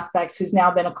our prospects, who's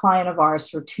now been a client of ours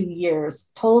for 2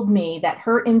 years, told me that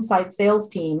her inside sales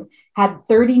team had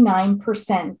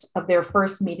 39% of their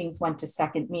first meetings went to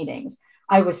second meetings.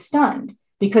 I was stunned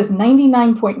because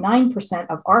 99.9%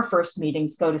 of our first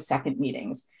meetings go to second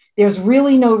meetings. There's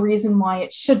really no reason why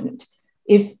it shouldn't.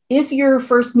 If your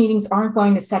first meetings aren't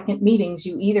going to second meetings,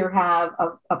 you either have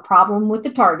a problem with the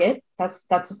target, that's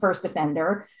the first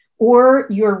offender, or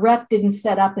your rep didn't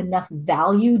set up enough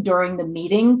value during the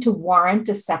meeting to warrant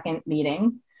a second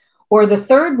meeting. Or the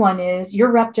third one is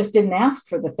your rep just didn't ask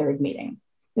for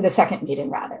the second meeting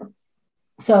rather.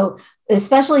 So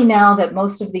especially now that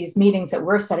most of these meetings that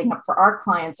we're setting up for our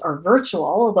clients are virtual,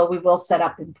 although we will set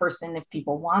up in person if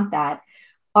people want that,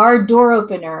 our door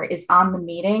opener is on the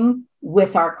meeting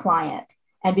with our client.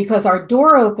 And because our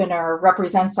door opener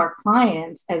represents our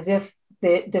clients as if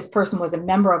this person was a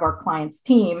member of our client's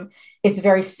team, it's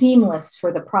very seamless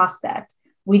for the prospect.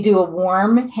 We do a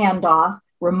warm handoff,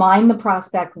 remind the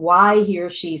prospect why he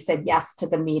or she said yes to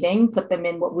the meeting, put them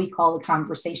in what we call a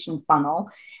conversation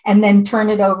funnel, and then turn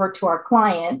it over to our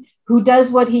client who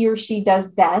does what he or she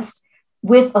does best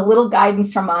with a little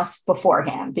guidance from us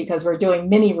beforehand, because we're doing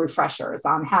mini refreshers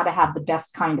on how to have the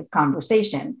best kind of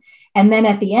conversation. And then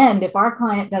at the end, if our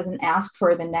client doesn't ask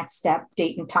for the next step,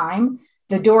 date and time,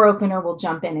 the door opener will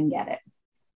jump in and get it.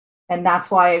 And that's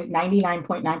why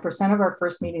 99.9% of our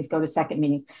first meetings go to second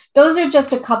meetings. Those are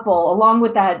just a couple, along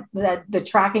with that the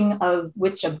tracking of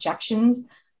which objections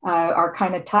are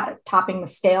kind of topping the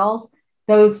scales.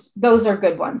 Those are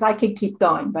good ones. I could keep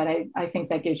going, but I think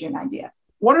that gives you an idea.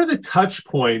 What are the touch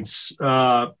points?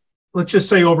 Let's just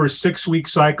say over a 6-week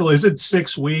cycle. Is it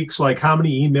 6 weeks? Like how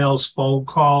many emails, phone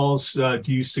calls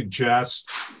do you suggest?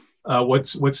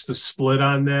 What's the split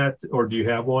on that? Or do you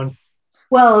have one?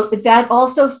 Well, that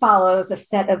also follows a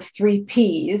set of 3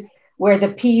 Ps, where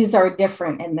the Ps are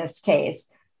different in this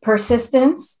case.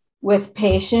 Persistence with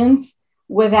patience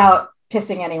without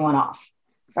pissing anyone off,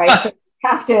 right? So you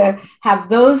have to have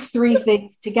those 3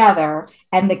 things together,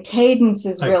 and the cadence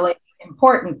is really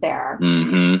important there.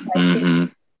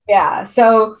 Yeah.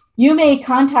 So you may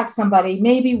contact somebody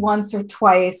maybe once or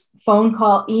twice, phone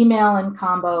call, email in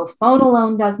combo. Phone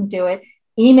alone doesn't do it.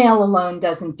 Email alone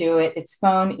doesn't do it. It's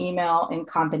phone, email in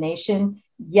combination.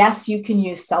 Yes, you can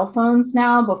use cell phones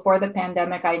now. Before the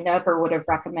pandemic, I never would have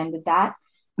recommended that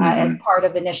as part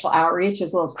of initial outreach.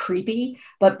 It's a little creepy,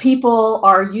 but people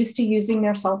are used to using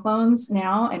their cell phones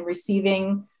now and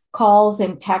receiving calls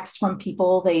and texts from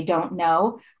people they don't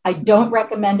know. I don't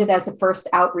recommend it as a first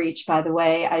outreach, by the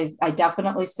way. I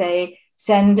definitely say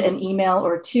send an email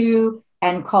or two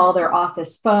and call their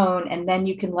office phone, and then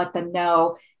you can let them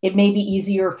know it may be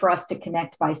easier for us to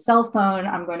connect by cell phone.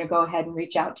 I'm going to go ahead and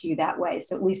reach out to you that way.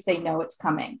 So at least they know it's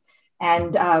coming.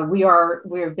 And we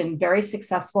have been very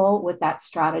successful with that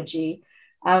strategy,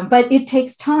 but it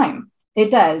takes time.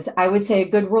 It does. I would say a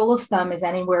good rule of thumb is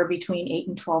anywhere between 8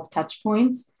 and 12 touch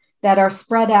points that are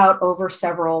spread out over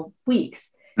several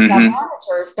weeks. Now,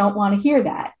 managers don't want to hear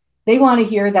that. They want to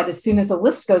hear that as soon as a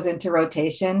list goes into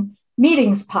rotation,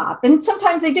 meetings pop. And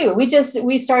sometimes they do.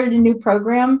 We started a new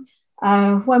program.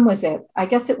 When was it? I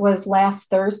guess it was last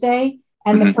Thursday.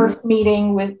 And the first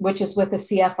meeting, which is with the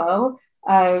CFO,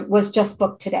 was just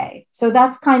booked today. So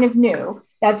that's kind of new.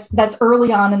 That's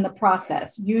early on in the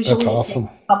process. Usually that's awesome. It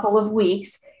takes a couple of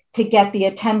weeks to get the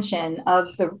attention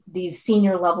of these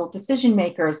senior level decision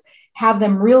makers, have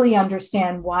them really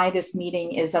understand why this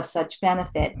meeting is of such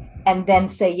benefit, and then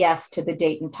say yes to the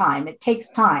date and time. It takes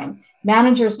time.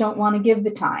 Managers don't want to give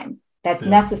the time that's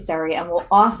necessary, and will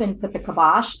often put the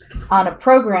kibosh on a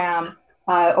program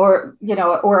or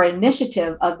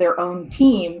initiative of their own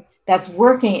team that's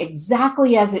working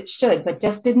exactly as it should, but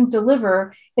just didn't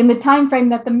deliver in the time frame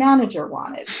that the manager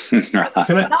wanted.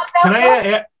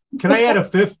 Can I add a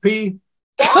fifth P?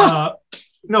 Yeah.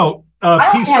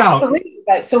 Peace out.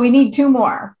 3, so we need 2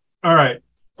 more. All right.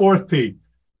 Fourth P.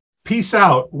 Peace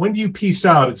out. When do you peace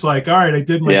out? It's like, all right, I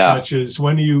did my touches.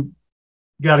 When do you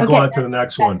got to go on to the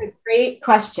next one? That's a great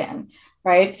question,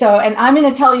 right? So, and I'm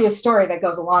going to tell you a story that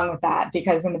goes along with that,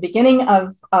 because in the beginning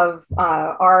of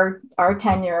our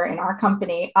tenure in our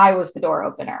company, I was the door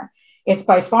opener. It's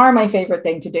by far my favorite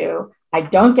thing to do. I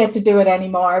don't get to do it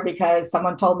anymore because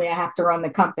someone told me I have to run the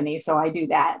company, so I do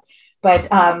that. But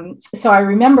so I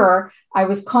remember I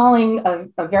was calling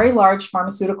a very large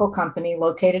pharmaceutical company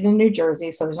located in New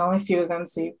Jersey. So there's only a few of them,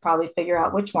 so you probably figure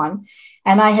out which one.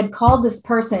 And I had called this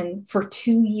person for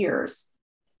 2 years.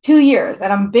 2 years,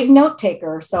 and I'm a big note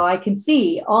taker, so I can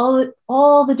see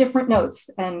all the different notes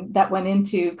and that went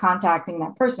into contacting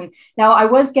that person. Now, I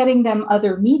was getting them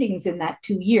other meetings in that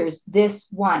 2 years, this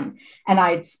one, and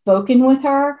I had spoken with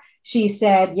her. She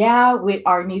said, yeah,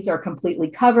 our needs are completely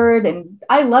covered. And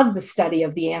I love the study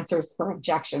of the answers for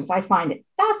objections. I find it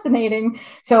fascinating.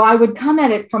 So I would come at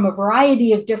it from a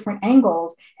variety of different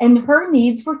angles, and her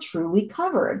needs were truly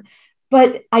covered.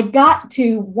 But I got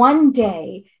to one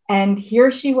day, and here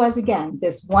she was again,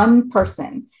 this one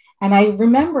person. And I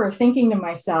remember thinking to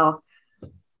myself,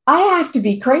 I have to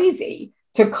be crazy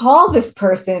to call this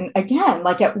person again.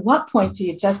 Like, at what point do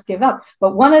you just give up?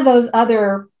 But one of those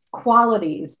other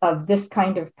qualities of this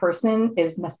kind of person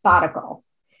is methodical.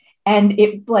 And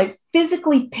it like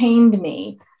physically pained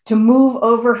me to move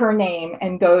over her name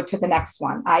and go to the next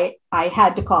one. I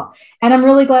had to call. And I'm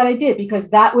really glad I did, because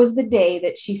that was the day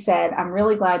that she said, I'm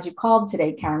really glad you called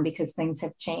today, Karen, because things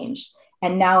have changed.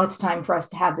 And now it's time for us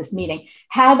to have this meeting.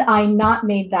 Had I not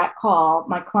made that call,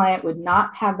 my client would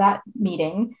not have that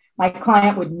meeting. My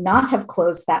client would not have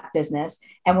closed that business.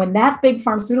 And when that big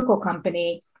pharmaceutical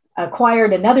company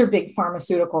acquired another big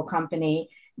pharmaceutical company,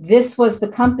 this was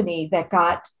the company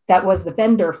that was the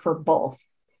vendor for both,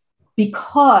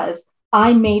 because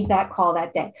I made that call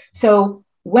that day. So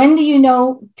when do you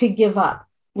know to give up?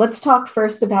 Let's talk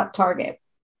first about target.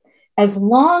 As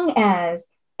long as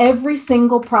every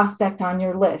single prospect on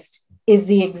your list is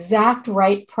the exact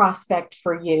right prospect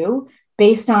for you,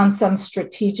 based on some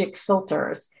strategic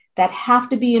filters that have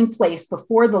to be in place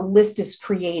before the list is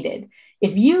created.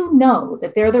 If you know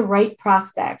that they're the right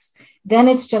prospects, then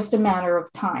it's just a matter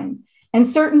of time. And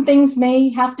certain things may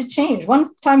have to change.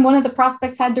 One time, one of the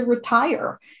prospects had to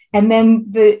retire. And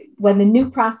then when the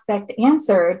new prospect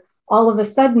answered, all of a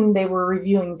sudden they were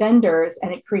reviewing vendors,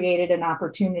 and it created an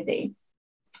opportunity.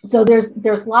 So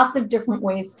there's lots of different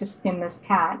ways to skin this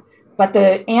cat. But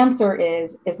the answer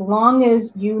is, as long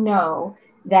as you know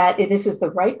that this is the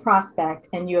right prospect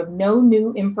and you have no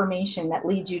new information that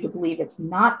leads you to believe it's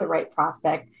not the right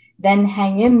prospect, then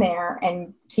hang in there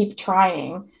and keep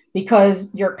trying,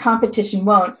 because your competition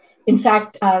won't. In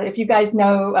fact, if you guys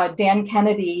know Dan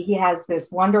Kennedy, he has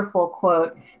this wonderful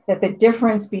quote that the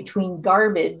difference between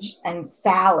garbage and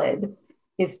salad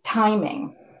is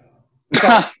timing.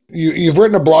 You've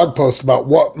written a blog post about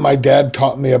what my dad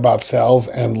taught me about sales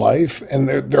and life, and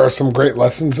there are some great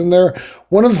lessons in there.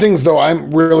 One of the things, though,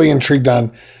 I'm really intrigued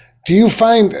on, do you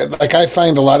find, like I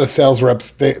find a lot of sales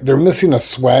reps, they're missing a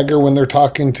swagger when they're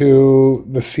talking to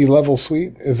the C-level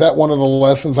suite? Is that one of the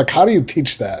lessons? Like, how do you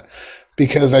teach that?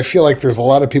 Because I feel like there's a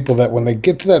lot of people that when they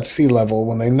get to that C-level,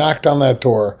 when they knock down that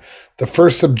door, the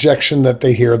first objection that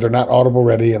they hear, they're not audible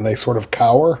ready and they sort of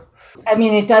cower. I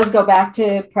mean, it does go back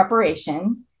to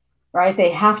preparation, right?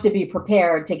 They have to be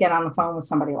prepared to get on the phone with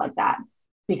somebody like that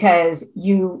because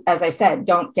you, as I said,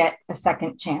 don't get a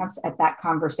second chance at that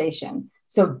conversation.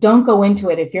 So don't go into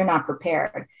it if you're not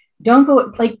prepared. Don't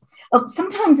go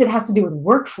sometimes it has to do with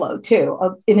workflow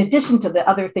too. In addition to the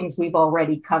other things we've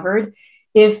already covered,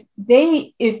 if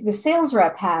the sales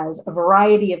rep has a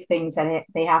variety of things that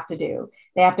they have to do,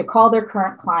 they have to call their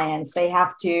current clients, they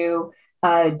have to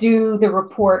do the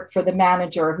report for the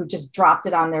manager who just dropped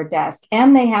it on their desk,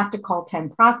 and they have to call 10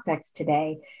 prospects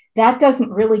today. That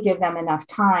doesn't really give them enough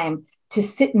time to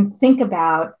sit and think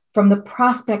about, from the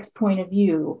prospect's point of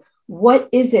view, what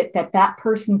is it that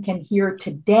person can hear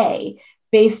today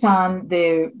based on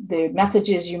the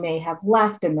messages you may have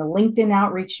left and the LinkedIn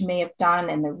outreach you may have done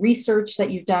and the research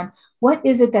that you've done. What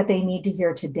is it that they need to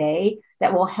hear today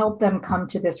that will help them come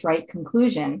to this right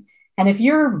conclusion? And if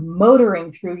you're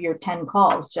motoring through your 10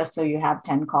 calls, just so you have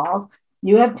 10 calls,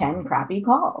 you have 10 crappy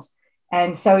calls.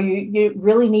 And so you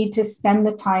really need to spend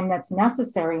the time that's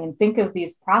necessary and think of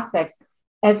these prospects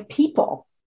as people.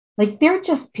 Like, they're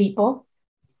just people.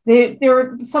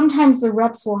 They're sometimes the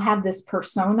reps will have this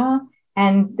persona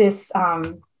and this,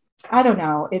 I don't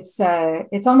know, it's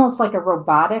almost like a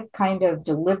robotic kind of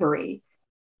delivery.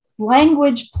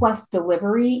 Language plus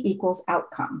delivery equals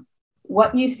outcome.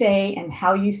 What you say and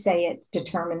how you say it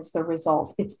determines the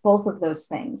result. It's both of those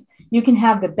things. You can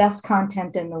have the best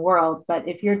content in the world, but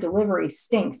if your delivery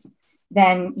stinks,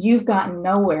 then you've gotten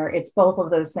nowhere. It's both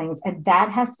of those things. And that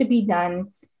has to be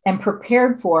done and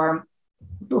prepared for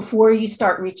before you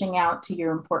start reaching out to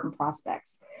your important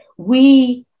prospects.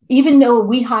 Even though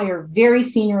we hire very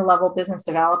senior level business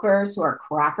developers who are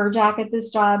crackerjack at this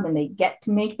job and they get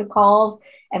to make the calls,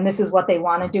 and this is what they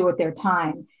want to do with their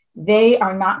time, they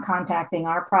are not contacting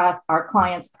our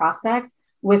clients' prospects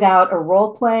without a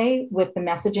role play with the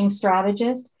messaging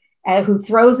strategist who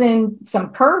throws in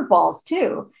some curveballs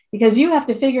too, because you have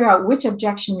to figure out which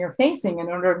objection you're facing in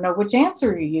order to know which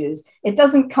answer you use. It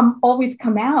doesn't always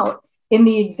come out in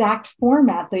the exact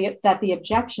format that the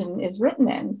objection is written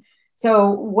in.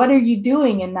 So what are you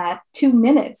doing in that 2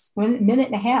 minutes, minute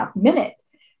and a half,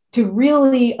 to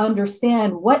really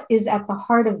understand what is at the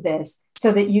heart of this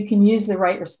so that you can use the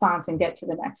right response and get to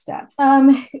the next step?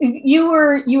 You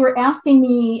were asking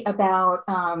me about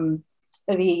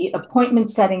the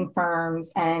appointment setting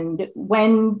firms and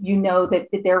when you know that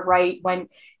they're right,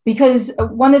 because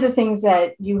one of the things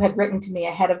that you had written to me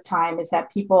ahead of time is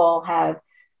that people have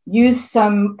used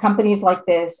some companies like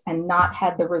this and not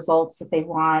had the results that they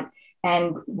want.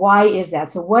 And why is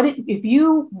that? So if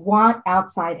you want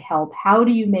outside help, how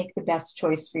do you make the best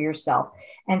choice for yourself?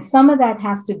 And some of that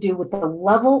has to do with the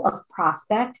level of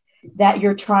prospect that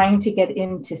you're trying to get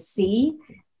in to see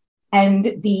and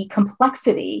the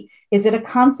complexity. Is it a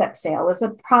concept sale? Is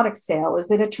it a product sale? Is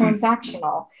it a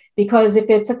transactional? Because if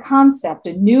it's a concept,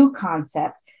 a new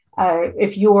concept,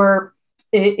 if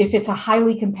it's a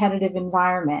highly competitive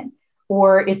environment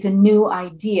or it's a new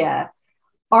idea,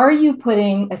 are you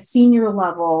putting a senior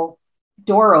level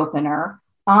door opener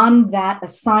on that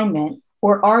assignment,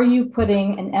 or are you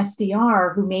putting an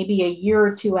SDR who may be a year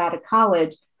or two out of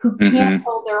college who can't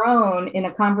hold their own in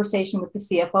a conversation with the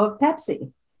CFO of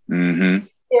Pepsi? Mm-hmm.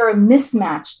 There's a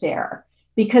mismatch there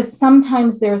because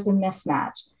sometimes there's a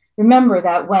mismatch. Remember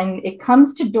that when it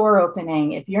comes to door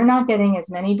opening, if you're not getting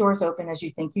as many doors open as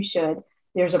you think you should,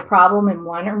 there's a problem in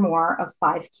one or more of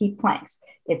 5 key planks.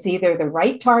 It's either the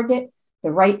right target,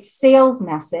 the right sales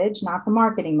message, not the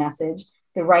marketing message,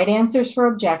 the right answers for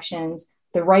objections,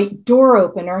 the right door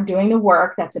opener doing the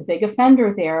work. That's a big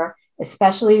offender there,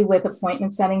 especially with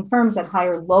appointment setting firms that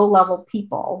hire low-level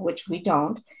people, which we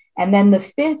don't. And then the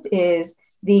 5th is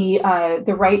the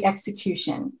right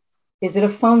execution. Is it a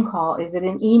phone call? Is it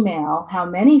an email? How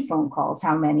many phone calls?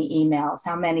 How many emails?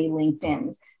 How many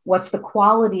LinkedIns? What's the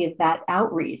quality of that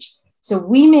outreach? So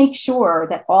we make sure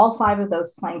that all 5 of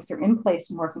those planks are in place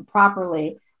and working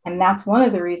properly. And that's one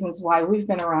of the reasons why we've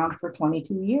been around for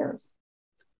 22 years.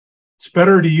 It's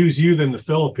better to use you than the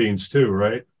Philippines too,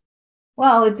 right?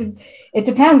 Well, it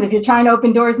depends. If you're trying to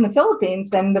open doors in the Philippines,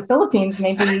 then the Philippines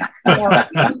may be.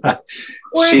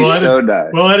 She's so nice.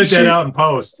 We'll edit that out in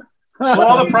post.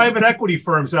 all the private equity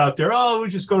firms out there, we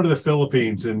just go to the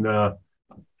Philippines and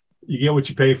you get what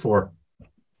you pay for.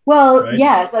 Well, right?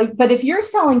 Yes, but if you're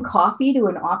selling coffee to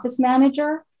an office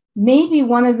manager, maybe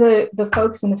one of the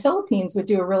folks in the Philippines would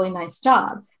do a really nice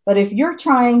job. But if you're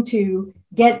trying to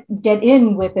get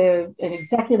in with an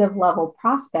executive level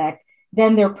prospect,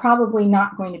 then they're probably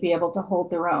not going to be able to hold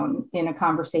their own in a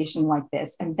conversation like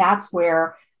this. And that's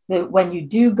where when you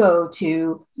do go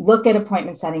to look at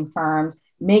appointment setting firms,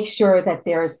 make sure that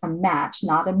there's a match,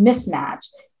 not a mismatch,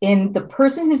 in the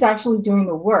person who's actually doing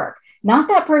the work, not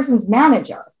that person's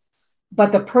manager,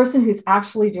 but the person who's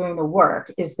actually doing the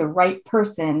work is the right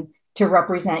person to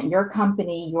represent your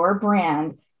company, your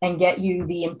brand, and get you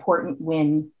the important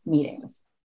win meetings.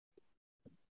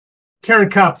 Karen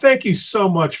Kopp, thank you so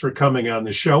much for coming on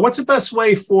the show. What's the best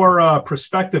way for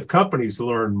prospective companies to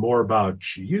learn more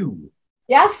about you?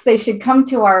 Yes, they should come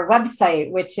to our website,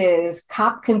 which is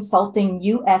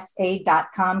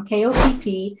koppconsultingusa.com,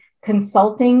 KOPP,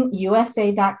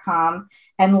 consultingusa.com,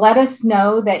 and let us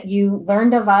know that you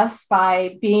learned of us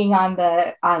by being on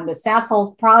the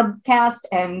SaaSholes podcast,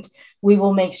 and we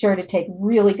will make sure to take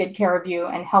really good care of you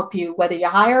and help you, whether you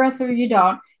hire us or you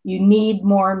don't. You need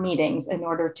more meetings in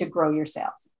order to grow your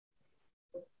sales.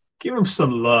 Give them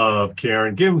some love,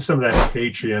 Karen. Give them some of that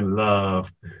Patreon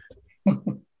love.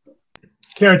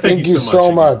 Karen, thank you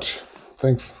so much.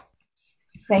 Thanks.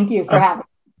 Thank you for having me.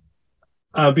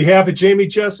 On behalf of Jamie,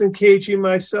 Justin, KG, and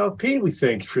myself, Pete, we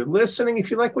thank you for listening.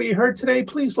 If you like what you heard today,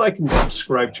 please like and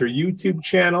subscribe to our YouTube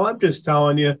channel. I'm just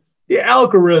telling you, the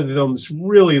algorithms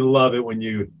really love it when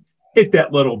you hit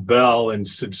that little bell and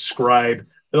subscribe.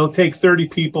 It'll take 30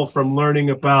 people from learning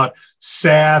about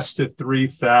SaaS to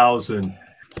 3,000.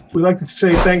 We'd like to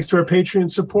say thanks to our Patreon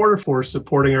supporter for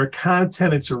supporting our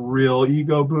content. It's a real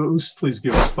ego boost. Please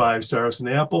give us 5 stars on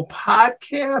Apple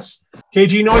Podcasts.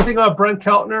 KG, you know anything about Brent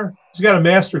Keltner? He's got a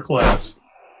masterclass.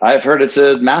 I've heard it's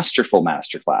a masterful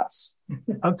masterclass.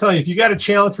 I'm telling you, if you got a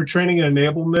challenge for training and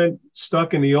enablement,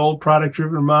 stuck in the old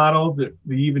product-driven model, the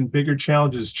even bigger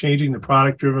challenge is changing the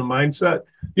product-driven mindset.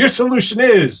 Your solution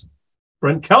is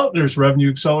Brent Keltner's Revenue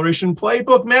Acceleration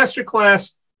Playbook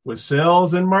Masterclass with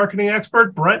sales and marketing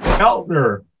expert Brent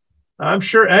Keltner. I'm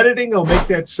sure editing will make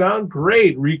that sound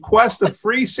great. Request a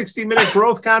free 60-minute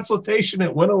growth consultation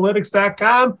at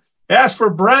winalytics.com. Ask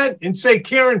for Brent and say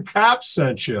Karen Kopp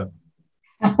sent you.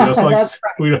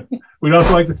 We'd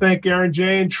also like to thank Aaron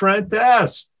J. and Trent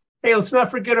S. Hey, let's not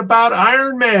forget about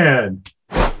Ironman.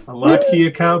 Unlock key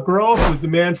account growth with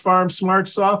Demand Farm Smart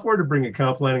Software to bring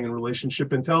account planning and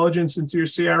relationship intelligence into your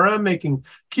CRM, making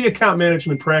key account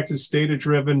management practice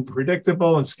data-driven,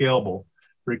 predictable, and scalable.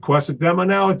 Request a demo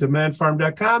now at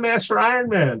demandfarm.com. Ask for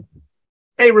Ironman.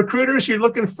 Hey, recruiters, you're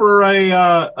looking for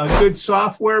a good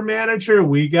software manager?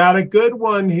 We got a good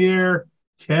one here.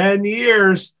 10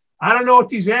 years. I don't know what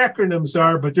these acronyms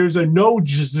are, but there's a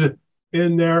NOJS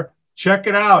in there. Check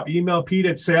it out. Email Pete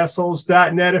at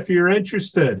SaaSholes.net if you're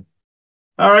interested.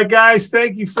 All right, guys,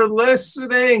 thank you for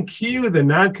listening. Cue the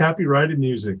non-copyrighted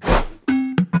music.